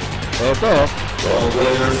 Ito.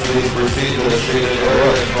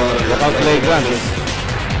 Without flagrant.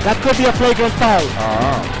 That could be a flagrant foul.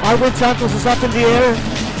 Arwin Santos is up in the air.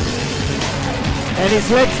 And his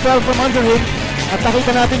legs fell from under him. At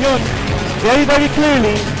nakita natin yun very, very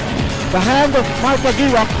clearly. The hand of Mark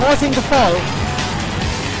Aguila causing the fall.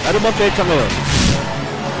 Ano bang pecha ngayon?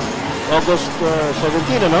 August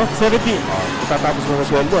 17, ano? 17. Tatapos mo na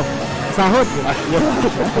sweldo. Sahod.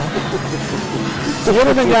 So yun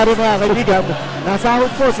ang nangyari mga kaibigan.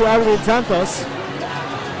 Nasahod po si Arwin Santos.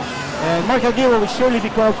 And Mark Aguila will surely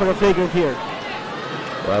be called for a flagrant here.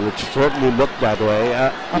 Well, it certainly looked that way.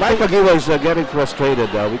 Mike Kagiwa is getting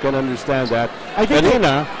frustrated. We can understand that. I think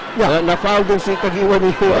kanina, na-foul din si Kagiwa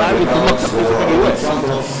ni Arwin. Tumaksak din si Kagiwa.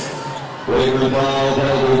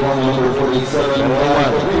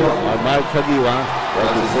 Mike Kagiwa.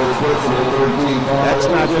 That's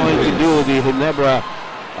not going to do the Ginebra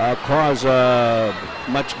cause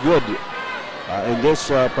much good in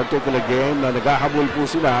this particular game. Naghahabol po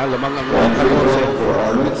sila, lamang ang 14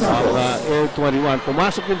 ang Air 21.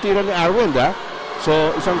 Pumasok yung tira ni Arwin, so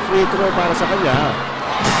isang free throw para sa kanya.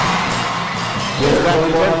 He's got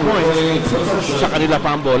 10 points sa kanila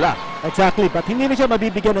pa ang bola. Exactly, but hindi na siya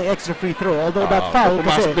mabibigyan ng extra free throw. Although that foul,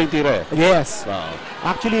 pumasok yung tira. Yes.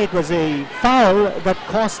 Actually, it was a foul that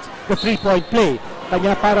cost the 3-point play.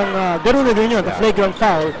 Kanya parang ganoon na din yun. The flagrant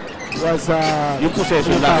foul was yung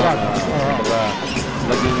possession lang.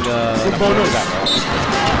 Naging bonus.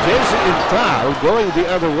 Jason Intal going the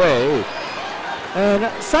other way. And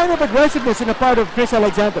sign of aggressiveness in the part of Chris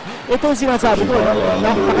Alexander. Ito yung sinasabi ko,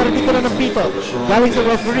 nakarating ka na ng pito galing sa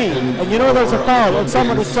referee, and you know there's a foul on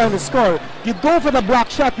someone who's trying to score, you go for the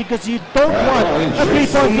block shot because you don't want a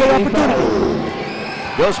 3-point play opportunity.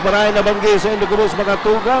 Dos Maray na banggi sa Indogubos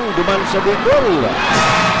makatugang duman sa Bicol.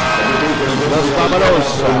 Dos Pamalos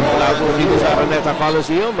mula po dito sa Araneta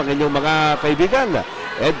Coliseum, ang inyong mga kaibigan.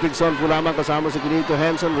 Ed Pigson po lamang kasama si Quinito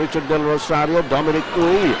Henson, Richard Del Rosario, Dominic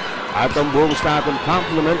Uy, at ang buong staff and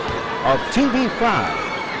complement of TV5.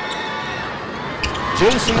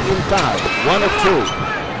 JC Intal, 1 of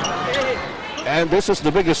 2. And this is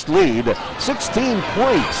the biggest lead, 16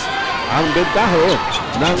 points. Ang bentahe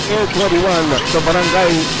ng Air 21 sa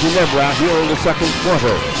Barangay Ginebra here in the second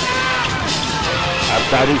quarter.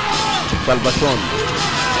 Artadi, Salvacion,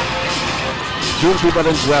 Junti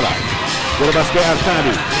Valenzuela. Gulabas kay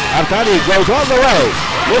Artadi. Artadi goes all the way.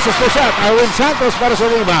 Misses the shot. Arwin Santos para sa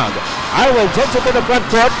rebound. Arwin takes it to the front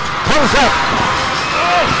court. Pulls up.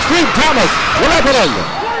 Steve Thomas, wala pa rin.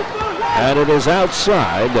 And it is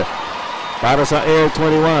outside para sa Air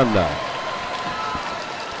 21.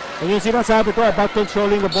 And yung sinasabi ko about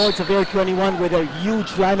controlling the boards of Air 21 with a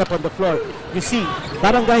huge lineup on the floor. You see,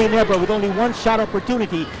 Barangay Ginebra with only one shot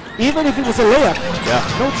opportunity, even if it was a layup,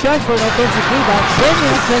 no chance for an offensive rebound. Then you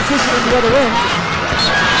have transition in the other end.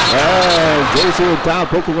 And JC Tal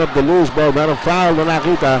picking up the loose ball. Meron foul na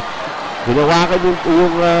nakita. Hinawakan yung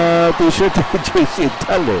t-shirt ni JC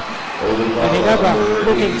Tal eh. And Ginebra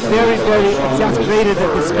looking very, very exasperated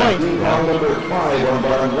at this point.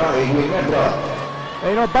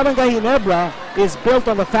 You know, Barangay Ginebra is built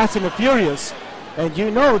on the fast and the furious. And you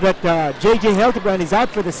know that J.J. Hildebrand is out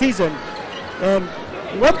for the season. And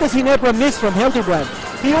what does Ginebra miss from Hildebrand?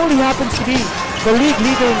 He only happens to be the league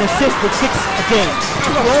leader in assists with 6 a game.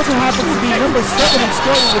 He also happens to be number 7 in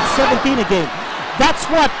scoring with 17 a game. That's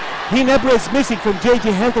what Ginebra is missing from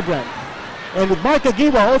J.J. Hildebrand. And with Mark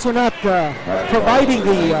Aguiwa also not providing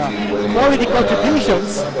the quality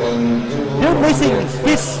contributions, they're missing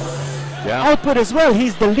his output as well.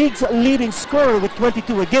 He's the league's leading scorer with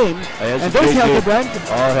 22 a game. Ayan, and there's Hildebrand.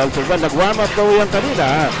 Oh, Hildebrand. Nag-warm up daw yan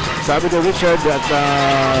kanina. Sabi ni Richard at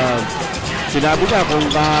sinabi niya kung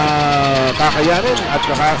kakayanin at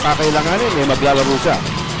kakailanganin, maglalaro siya.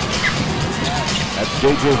 That's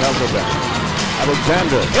J.J. Hildebrand.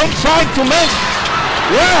 Alexander. Inside to Mink.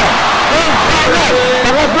 Yeah!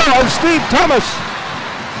 Pangatlo, Steve Thomas.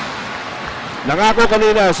 Nangako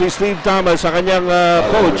kanina si Steve Thomas sa kanyang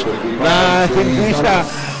coach na hindi siya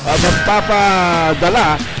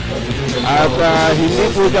magpapadala at hindi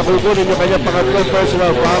po niya kukunin yung kanyang pangatlong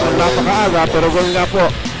personal foul ng napakaaga, pero ganoon nga po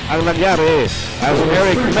ang nangyari as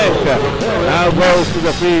Eric Menk now goes to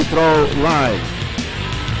the free throw line.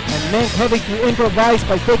 And Menk having to improvise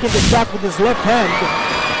by taking the shot with his left hand.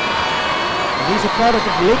 And he's a product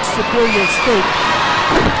of Lake Superior State.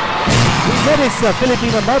 That is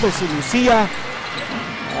Filipino mother, si Lucia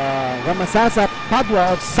Ramasasa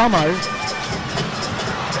Padua of Samar.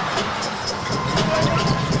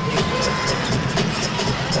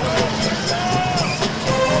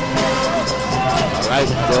 Alright,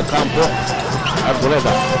 Del Campo,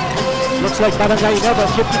 Arboleda. Looks like Barangay Ginebra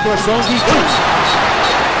shifting to a zone defense.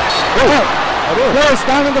 Players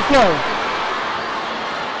down on the floor.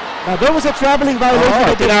 Now there was a traveling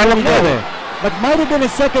violation. But might have been a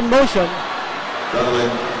second motion.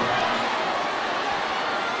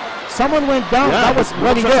 Someone went down. That was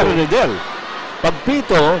running there.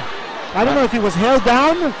 Pagpito. I don't know if he was held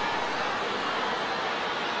down.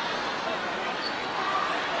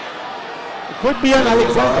 It could be an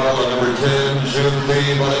Alexander.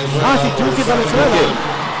 Si Junti Valenzuela.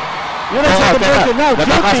 Yun ang second motion now.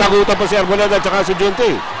 Nakakasagutan pa si Arboleda at saka si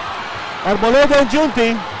Junti. Arboleda and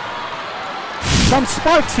Junti. Some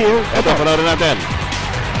sparks here. Ito, panoorin natin.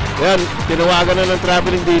 Yan, tinawagan na ng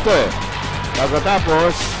traveling dito eh.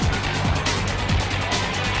 Pagkatapos,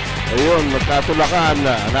 ayun, magkatulakan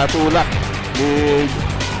na, natulak.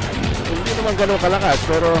 Hindi naman ganun kalakas,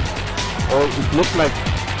 pero it looked like,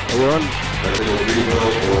 ayun.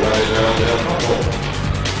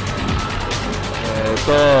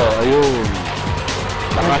 Ito, ayun.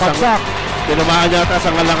 Paksak. Tinamaan yata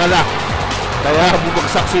sa ngala-ngala. Kaya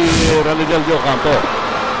bubagsak si Ranidel Dio Campo.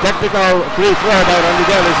 Technical free throw by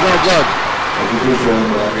Ranidel is no good.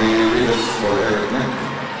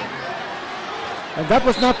 And that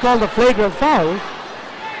was not called a flagrant foul.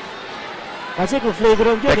 Kasi kung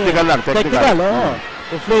flagrant yun technical lang, technical. Oo.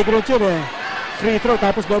 Kung flagrant yun free throw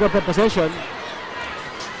tapos meron pa possession.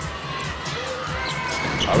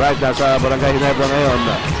 Alright, nasa Barangay Ginebra ngayon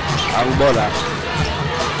ang bola.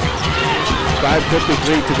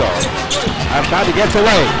 5:53 to go. Artadi gets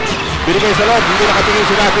away. Binigay sa loob, hindi nakatingin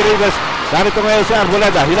si Rafi Rivas. Narito ngayon si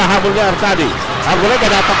Arboleda. Hinahabol niya Artadi. Arboleda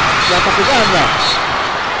napakugan na.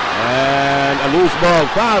 And a loose ball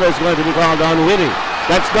foul is going to be called on Winnie.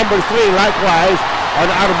 That's number 3 likewise on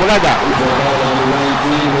Arboleda.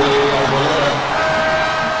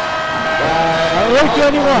 Air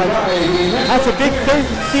 21 has a big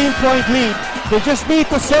 13-point lead. They just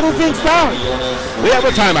need to settle things down. We have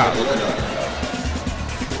a timeout.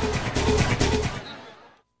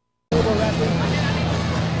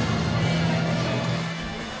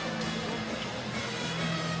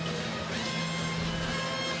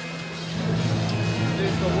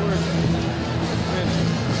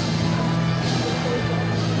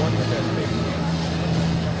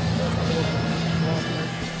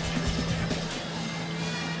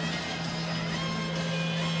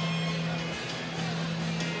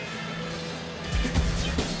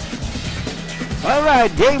 Alright,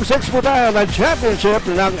 Game 6 po tayo ng championship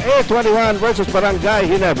ng A21 versus Barangay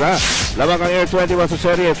Ginebra. Lamang ang Air 21 sa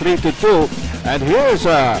serye, 3-2. And here's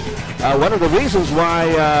one of the reasons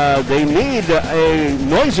why they need a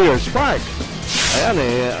noisier spark. Ayan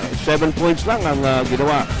 7 points lang ang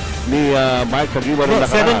ginawa ni Mike Kagiwa rin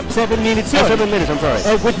nakaraan. 7 minutes yun. 7 minutes, I'm sorry.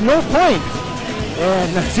 With no point.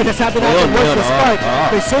 And sinasabi natin, what's the spark?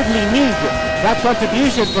 They certainly need that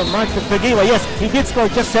contribution from Mark Kagiwa. Yes, he did score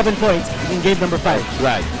just 7 points in game number 5.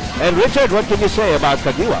 Right. And Richard, what can you say about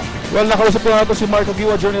Kagiwa? Well, nakausap ko natin si Mark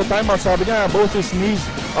Kagiwa during the timeout. Sabi niya, both his knees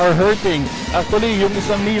are hurting. Actually, yung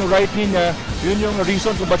isang knee, yung right knee niya, yun yung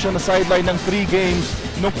reason kung ba't siya na-sideline ng 3 games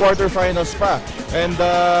no quarterfinals pa. And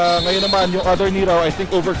ngayon naman, yung other knee raw, I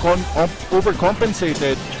think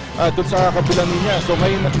overcompensated doon sa kabilang knee niya. So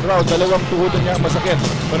ngayon raw, dalawang tuhod niya masakit.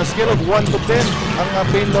 On a scale of 1 to 10, ang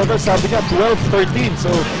pain level, sabi niya 12-13.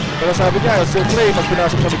 So, pero sabi niya, siyempre,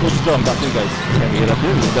 magpinasok sa Coach John. Back to you guys. Ang hirap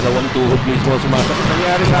yun. Dalawang tuhod mismo sumasakit.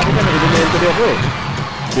 Nangyari sa akin yan. Elementary ako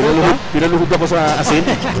Pinaluhod ako sa asin.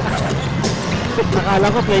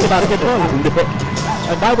 Nakala ko playing basketball.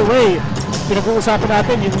 And by the way, pinag-uusapan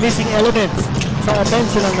natin yung missing elements sa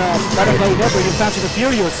attention ng Barangay Ginebra, yung Fast and the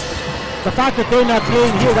Furious. The fact that they're not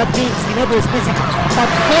playing here, that means Ginebra is missing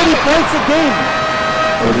about 30 points a game.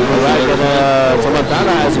 Right, and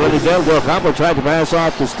samantala, as Renidel Del Campo tried to pass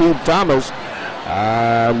off to Steve Thomas,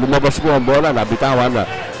 lumabas po ang bola, nabitawan na.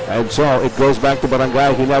 And so, it goes back to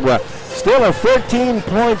Barangay Ginebra. Still a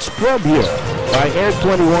 13-point spread here by Air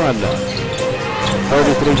 21.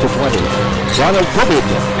 33-20. Ronald Kubid,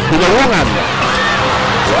 pinalungan.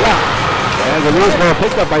 Wala. And the loose ball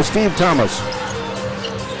picked up by Steve Thomas.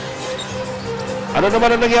 Ano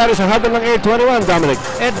naman ang nangyari sa huddle ng Air 21, Dominic?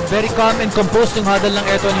 Ed, very calm and composed yung huddle ng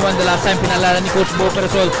Air 21 the last time pinalala ni Coach Bo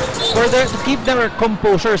Peresol. Further, to keep their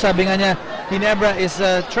composure, sabi nga niya, Ginebra is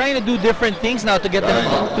trying to do different things now to get them,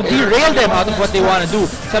 to derail them out of what they want to do.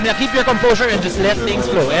 Sabi niya, keep your composure and just let things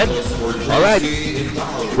flow, Ed. All right.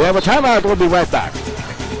 We have a timeout. We'll be right back.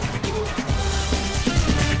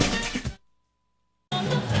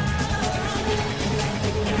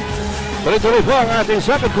 Tuloy-tuloy po ang ating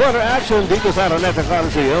second quarter action dito sa Araneta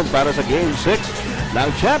Coliseum para sa Game 6 ng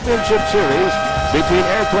Championship Series between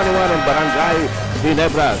Air 21 and Barangay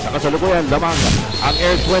Ginebra. Sa kasalukuyan lamang ang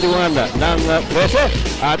Air 21 ng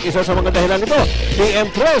 13 at isa sa mga dahilan nito,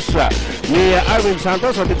 TM3 ni Arvin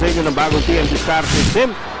Santos. Ang design ng bagong TM Discard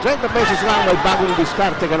System. 30 pesos lang, may bagong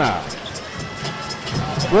diskarte ka na.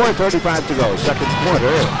 4:35 to go. Second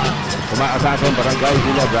quarter. Umaatake ang Barangay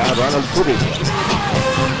Ginebra. Ronald Kubik.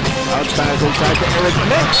 Outside inside to Eric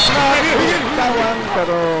Mix. Nabitawan,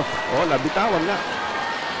 pero nabitawan na.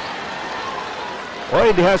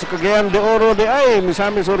 Diha sa Cagayan de Oro de ay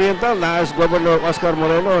Misamis Oriental naas Governor Oscar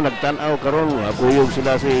Moreno nagtanaw karon kuyog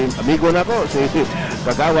sila si amigo nako si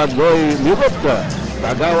Kagawad Loy Mubot,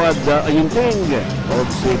 Kagawad Ayunting o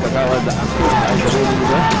si Kagawad Ako ay galing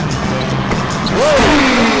nila.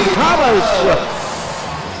 Thomas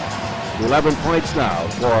 11 points now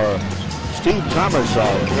for Steve Thomas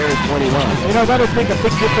of Air 21. You know, that would make a big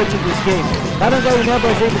difference in this game. Barangay Ginebra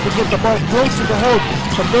is able to get the ball close to the hoop,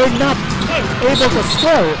 but they're not able to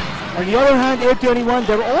score. On the other hand, Air 21,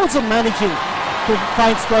 they're also managing to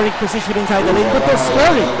find scoring position inside the lane, but they're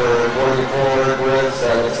scoring.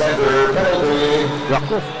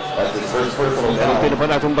 Pero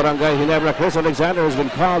pinapan natong Barangay Ginebra, Chris Alexander has been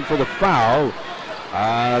called for the foul.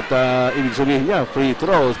 At ibig sabihin niya, free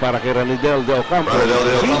throws para kay Ranidel de Ocampo.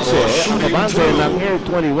 Pinse, ang abante ng Air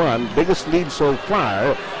 21, biggest lead so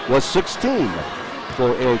far was 16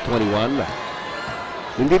 for Air 21.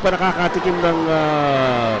 Hindi pa nakakatikim ng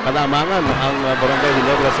kalamangan ang Barangay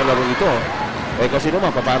Ginebra sa larong ito. Kasi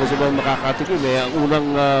naman, paano sila makakatikim? Ang unang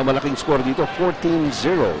malaking score dito, 14-0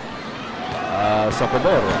 sa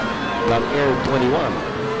pabor ng Air 21.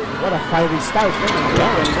 What a fiery start.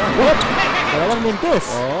 Dalawang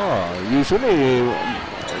mintis. Usually,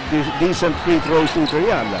 decent free throw shooter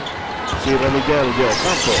yan. Si Ranidel de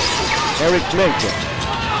Ocampo. Eric Mink.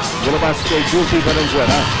 Gulabas kay Junti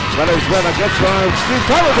Valenzuela. Valenzuela gets on Steve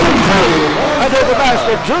Thomas. Under the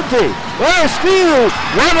basket, Junti. Steal!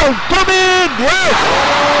 Ronald Tubid! Yes!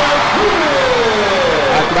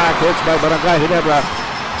 At back hits by Barangay Ginebra.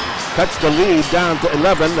 Cuts the lead down to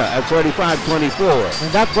 11 at 35-24.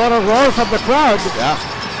 And that brought a roar from the crowd. Yeah.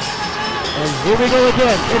 And here we go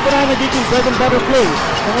again. Ito na nagiging bread and butter play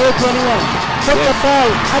ng Air 21. Put the ball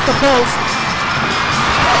at the post.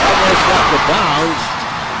 Almost got the bounce.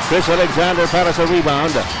 Chris Alexander para sa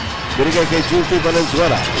rebound. Binigay kay Junti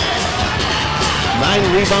Valenzuela.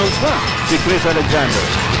 9 rebounds na si Chris Alexander.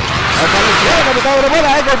 At Valenzuela, nabitaw na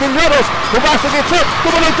bola. Edgar Villaros. Pumasok yung trip.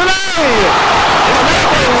 Tuloy-tuloy.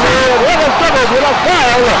 Walang double. Walang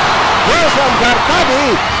foul. Wilson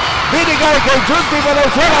Gartabi. Ibinigay kay Junti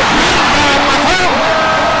Valenzuela.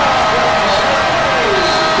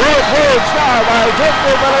 Good words now by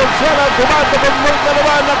Junti Valenzuela. Tumatagumog na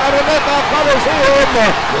naman ng Araneta Coliseum.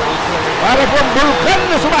 Para pong bulkan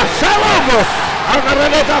na sumasawag ang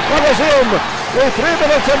Araneta Coliseum. With 3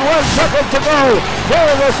 minutes and 1 second to go here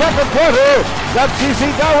in the second quarter.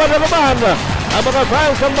 Nagsisigawan na naman ang mga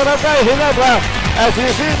fans ng Brgy Ginebra as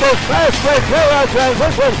you see this fast break playout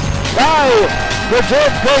transition by the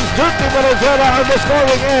Jet Kings Junti Valenzuela on the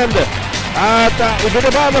scoring end. At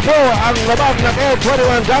ibinaba na po ang labang ng Air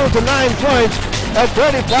 21 down to 9 points at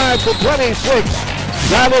 25 to 26.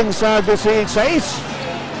 Galing sa 16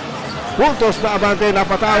 puntos na abante,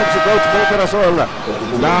 napatawag si Coach Boterasol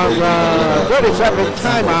ng 30-second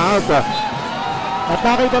timeout. At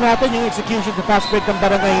nakita natin yung execution to fast break ng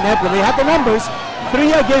Brgy Ginebra. They had the numbers,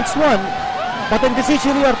 3 against 1. But the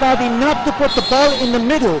decision of Artadi not to put the ball in the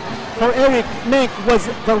middle for Eric Menk was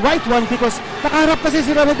the right one because nakaharap kasi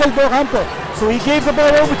si Ronald Del Campo. So he gave the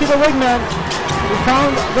ball over to the wingman. He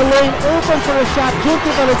found the lane open for a shot.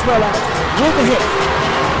 Junti Valenzuela with the hit.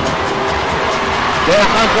 Del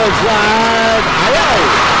Campo drive. Ayaw!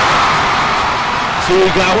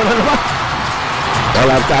 Sigawan na naman.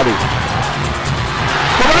 Wala Artadi.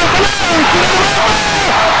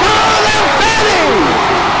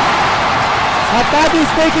 Artadi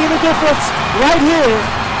is making the difference right here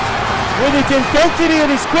with its intensity and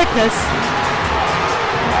his quickness.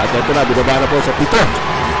 At ito na, binaba na po sa 7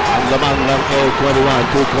 ang lamang ng A21,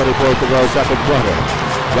 2:24 to go second quarter.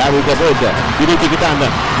 Gary David, binitikitan na.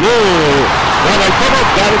 Ronald David,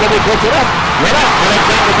 Gary David puts it up. Wala,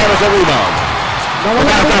 Alexander para sa rebound.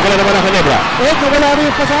 Nawala naman ang Ginebra. Nawala rin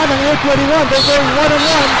yung pasahan ng A21. They're going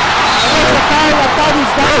 1-on-1. And there's the time,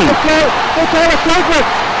 Artadi's down the floor. They try to float it.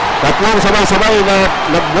 Tatlong sabay-sabay na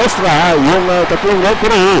nag-muestra yung tatlong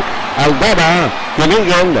referee, Aldana,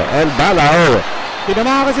 Kilingen, and Balao.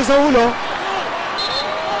 Pinama kasi sa ulo.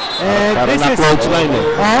 And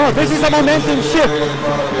this is a momentum shift.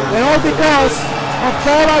 And all because of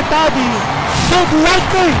Paul Artadi. Big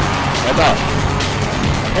lightning.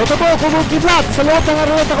 Ito po, kumukiblat sa loob ng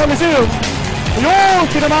Araneta Coliseum. Yung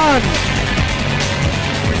tinamaan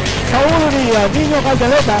sa ulo ni Nino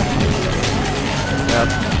Caldereta.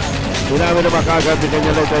 Hindi namin na makagad ni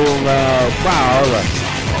Caldereta yung foul.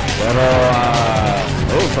 Pero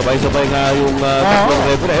sabay-sabay nga yung tatlong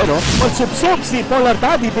referee, no? Magsubsob si Paul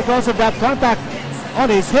Artadi because of that contact on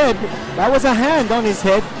his head. That was a hand on his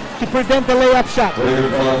head to prevent the layup shot.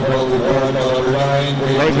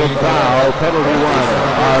 Lakeland foul, penalty 1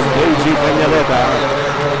 on Brgy Ginebra.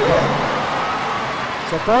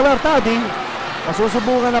 So Paul Artadi,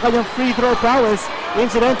 masusubukan na kanyang free throw prowess.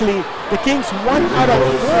 Incidentally, the Kings 1 out of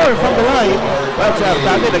 4 from the line. Well, si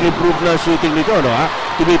Artadi nag-improve na shooting nito, no? Ha?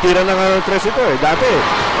 Tumitira na nga ng 3 ito, eh. Dati,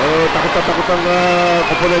 takot ang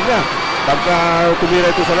kapunan niya. Pagka tumira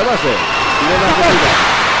ito sa labas, eh. Hindi na nakakita.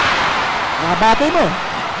 Nabate mo.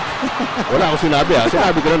 Wala akong sinabi, ha?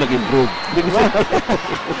 Sinabi ko na nag-improve.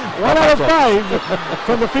 1 out of 5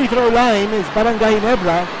 from the free throw line is Brgy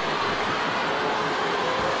Ginebra.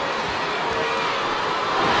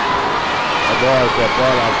 Ball for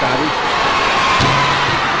Paul Artadi.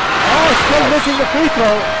 Still missing the free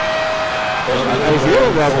throw. I hear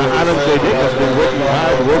that Alan Claydick has been working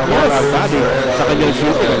hard, working on Artadi sa kanyang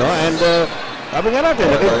shooting, no? And sabi nga natin,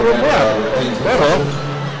 nag-improve mo yan. Pero,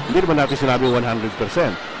 hindi naman natin sinabi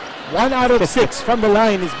 100%. 1 out of 6 from the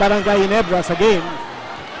line is Brgy Ginebra sa game.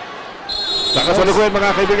 Sa kasalukuyan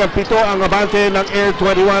mga kaibigan, 7 ang abante ng Air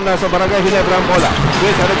 21 sa Brgy Ginebra ang bola.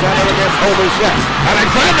 Chris Alexander against Homer Chef.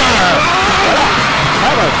 Alexander! Wala!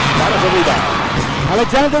 Harris para sa rebound.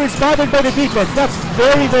 Alexander is bothered by the defense. That's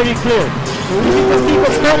very, very clear. So we need the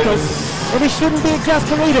defense focus and he shouldn't be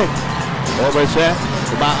exasperated. Homer Chef,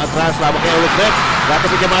 atras, lamang kay Eric Menk. Dapat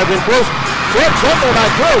ni Marvin Cruz. Center by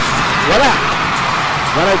Cruz. Wala!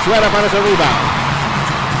 Valenzuela para sa rebound.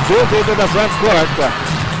 Shoot into the front court.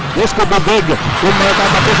 This could be big kung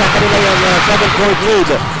matatapos ang kanila yung 7-point lead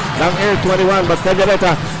ng Air 21, but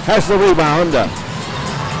Caldereta has the rebound.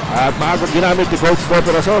 At maagod ginamit ni Coach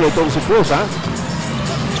Boterasol itong si Cruz, ha?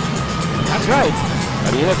 That's right.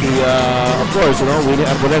 Kanina of course, Willie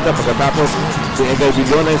Arboleta pagkatapos si Egay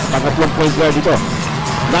Villones, pangatlong point guard dito.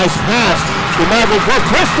 Nice pass to Marvin Cruz.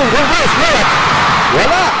 Twisting, reverse layup.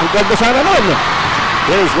 Wala, ang ganda sana nun.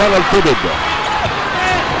 There's Ronald Tibid. 1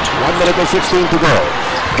 minute and 16 to go.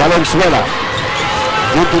 Valenzuela.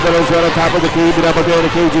 Junti Valenzuela, top of the key, binabagay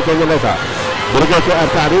ni KG Caldereta. Binigay kay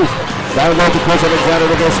Artadi. Down low to Chris Alexander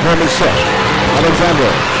against Herman Shep.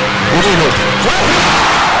 Alexander. Binigay.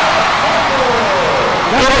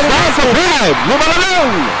 That's a drive.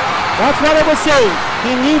 Lumalang. That's what I was saying.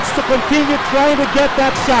 He needs to continue trying to get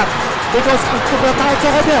that shot. Because kung tumatawag sa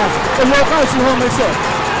kanya, local si Homer said.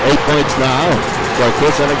 8 points now for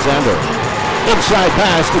Chris Alexander. Inside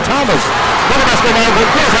pass to Thomas. Lumabas na Marvin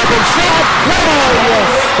Cruz. Open shot. Oh, yes.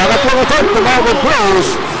 Pangatlong attempt to Marvin Cruz.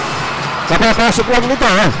 Kapapasok lang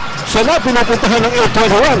nito. Siya na pinupuntahan ng Air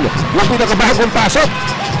 21. Yung pinakabagong pasok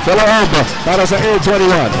sa loob para sa Air 21.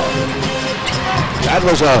 That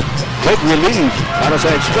was a big relief para sa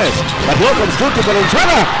Express. But here comes Duty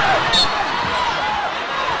Valenzuela.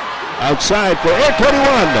 Outside for Air 21.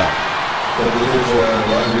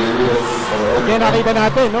 Kaya nakita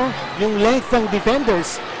natin, no? Yung length ng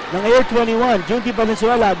defenders ng Air 21, Junti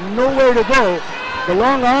Valenzuela, nowhere to go. The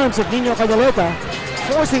long arms of Nino Canaleta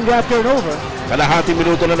forcing that turnover. Kalahati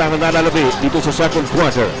minuto na lang ang nalalabi dito sa second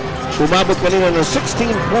quarter. Umabot kanina ng 16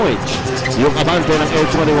 points. Yung abante ng Air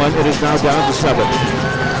 21, it is now down to 7.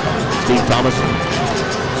 Steve Thomas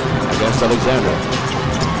against Alexander.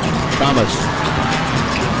 Thomas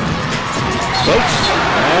takes,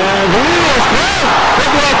 and he is called for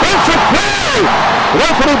the offensive foul.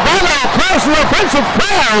 Referee Bala calls the offensive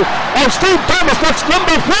foul, and Steve Thomas, that's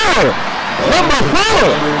number 4. Number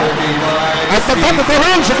 4. At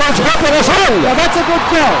pagkakataon si Coach Papa Rasol. Yeah, that's a good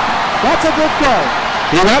call. That's a good call.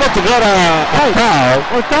 He wanted to get a foul.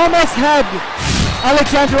 Or Thomas had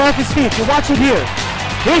Alexander off his feet. You watch it here.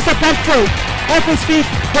 Here's the pump fake off his feet,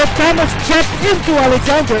 but Thomas jumped into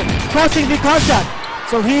Alexander, causing the contact.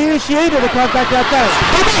 So he initiated the contact that time.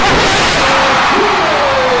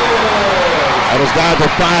 It is down to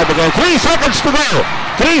 5 again. 3 seconds to go.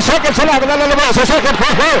 3 seconds na lang nalalabas sa second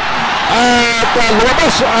quarter. At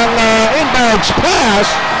lumabas ang inbound pass.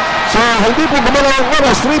 So hindi po gumalaw ang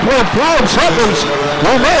oras. 3.5 seconds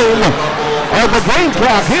remain on the game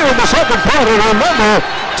clock here in the second quarter. Remember,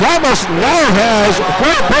 Thomas now has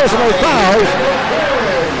 4 personal fouls.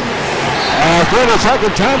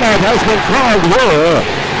 30-second timeout has been called here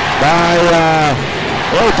by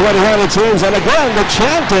Air 21, it seems. And again, the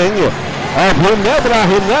chanting of Ginebra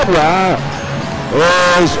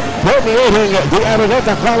is permeating the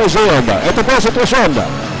Araneta Coliseum. Ito po sitwasyon.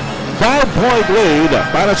 5-point lead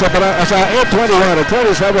para sa Air 21 at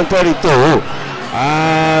 37-32.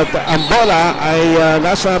 At ang bola ay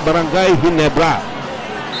nasa Barangay Ginebra.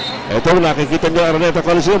 Ito nakikita niyo Araneta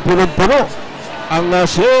Coliseum, punong-puno. Ang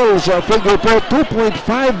sales figure po 2.5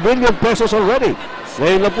 million pesos already.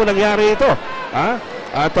 Ngayon lang po nangyari ito.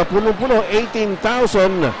 At punong-puno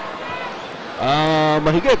 18,000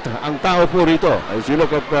 mahigit ang tao po rito. As you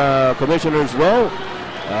look at Commissioner's Row,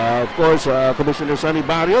 of course, Commissioner Sonny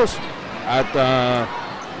Barrios at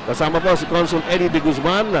kasama po si Consul Eddie de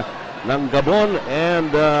Guzman ng Gabon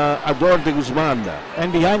and Ador de Guzman.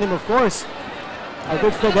 And behind him, of course, our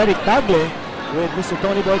good friend Eric Tagle with Mr.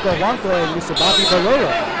 Tony Boyko Juanco and Mr. Bobby Barrera.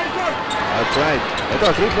 That's right. Ito,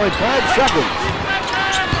 3.5 seconds.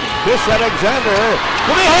 Chris Alexander.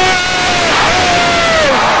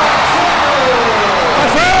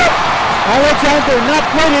 Alexander not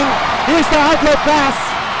quitting. Here's the outlet pass.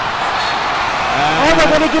 They're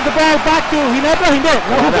going to give the ball back to Ginebra. Hindi.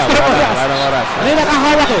 Hindi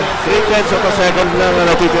nakahawak eh. 3/10 of a second lang na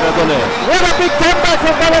natitira doon eh. What a big comeback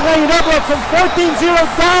from Barangay Ginebra from 14-0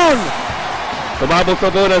 down. Tumabot na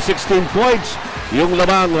doon ng 16 points yung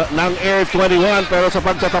lamang ng Air 21, pero sa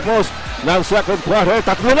pagtatapos ng second quarter,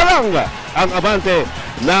 3 na lang ang abante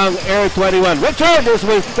ng Air 21. Richard is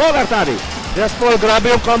with Paul Artadi. Yes, Paul,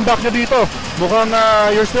 grabe yung comeback niya dito. Mukhang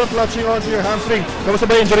you're still clutching onto your hamstring. Kamusta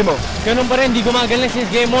ba yung injury mo? Ganun pa rin, hindi gumagaling since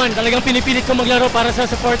game 1. Talagang pinipilit ko maglaro para sa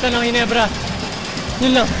suporta ng Ginebra.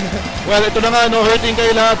 Yun lang. Well, ito na nga, no, hurting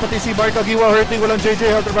kayo lahat. Pati si Barca Giwa hurting, walang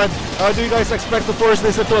JJ Helterbrand. Do you guys expect to force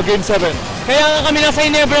this into a game 7? Kaya nga kami nasa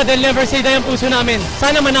Ginebra, they'll never say die ang puso namin.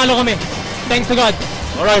 Sana manalo kami. Thanks to God.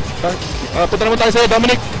 Alright, punta naman tayo sa'yo,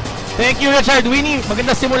 Dominic. Thank you, Richard. Winnie,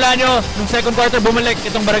 maganda simula nyo. Nung second quarter, bumalik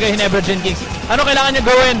itong Barangay Ginebra Gen Kings. Ano kailangan nyo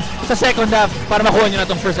gawin sa second half para makuha nyo na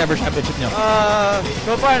itong first ever championship nyo?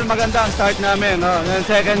 So far, maganda ang start namin. No? Then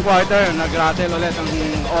second quarter, nag-rattle ulit ang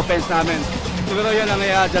offense namin. Siguro yun ang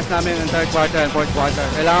i-adjust namin ng third quarter and fourth quarter.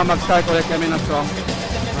 Kailangan mag-start ulit kami ng strong.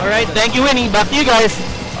 Alright, thank you, Winnie. Back to you guys.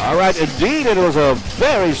 Alright, indeed, it was a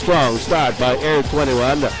very strong start by Air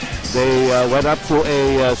 21. They went up to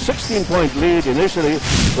a 16-point lead initially,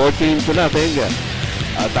 14-0.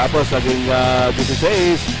 Tapos naging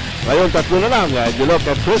 16. Ngayon, 3 na lang. And you look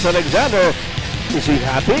at Chris Alexander. Is he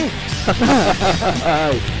happy?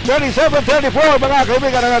 37-34, mga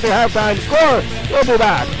kaibigan, ang ating halftime score. We'll be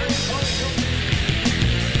back.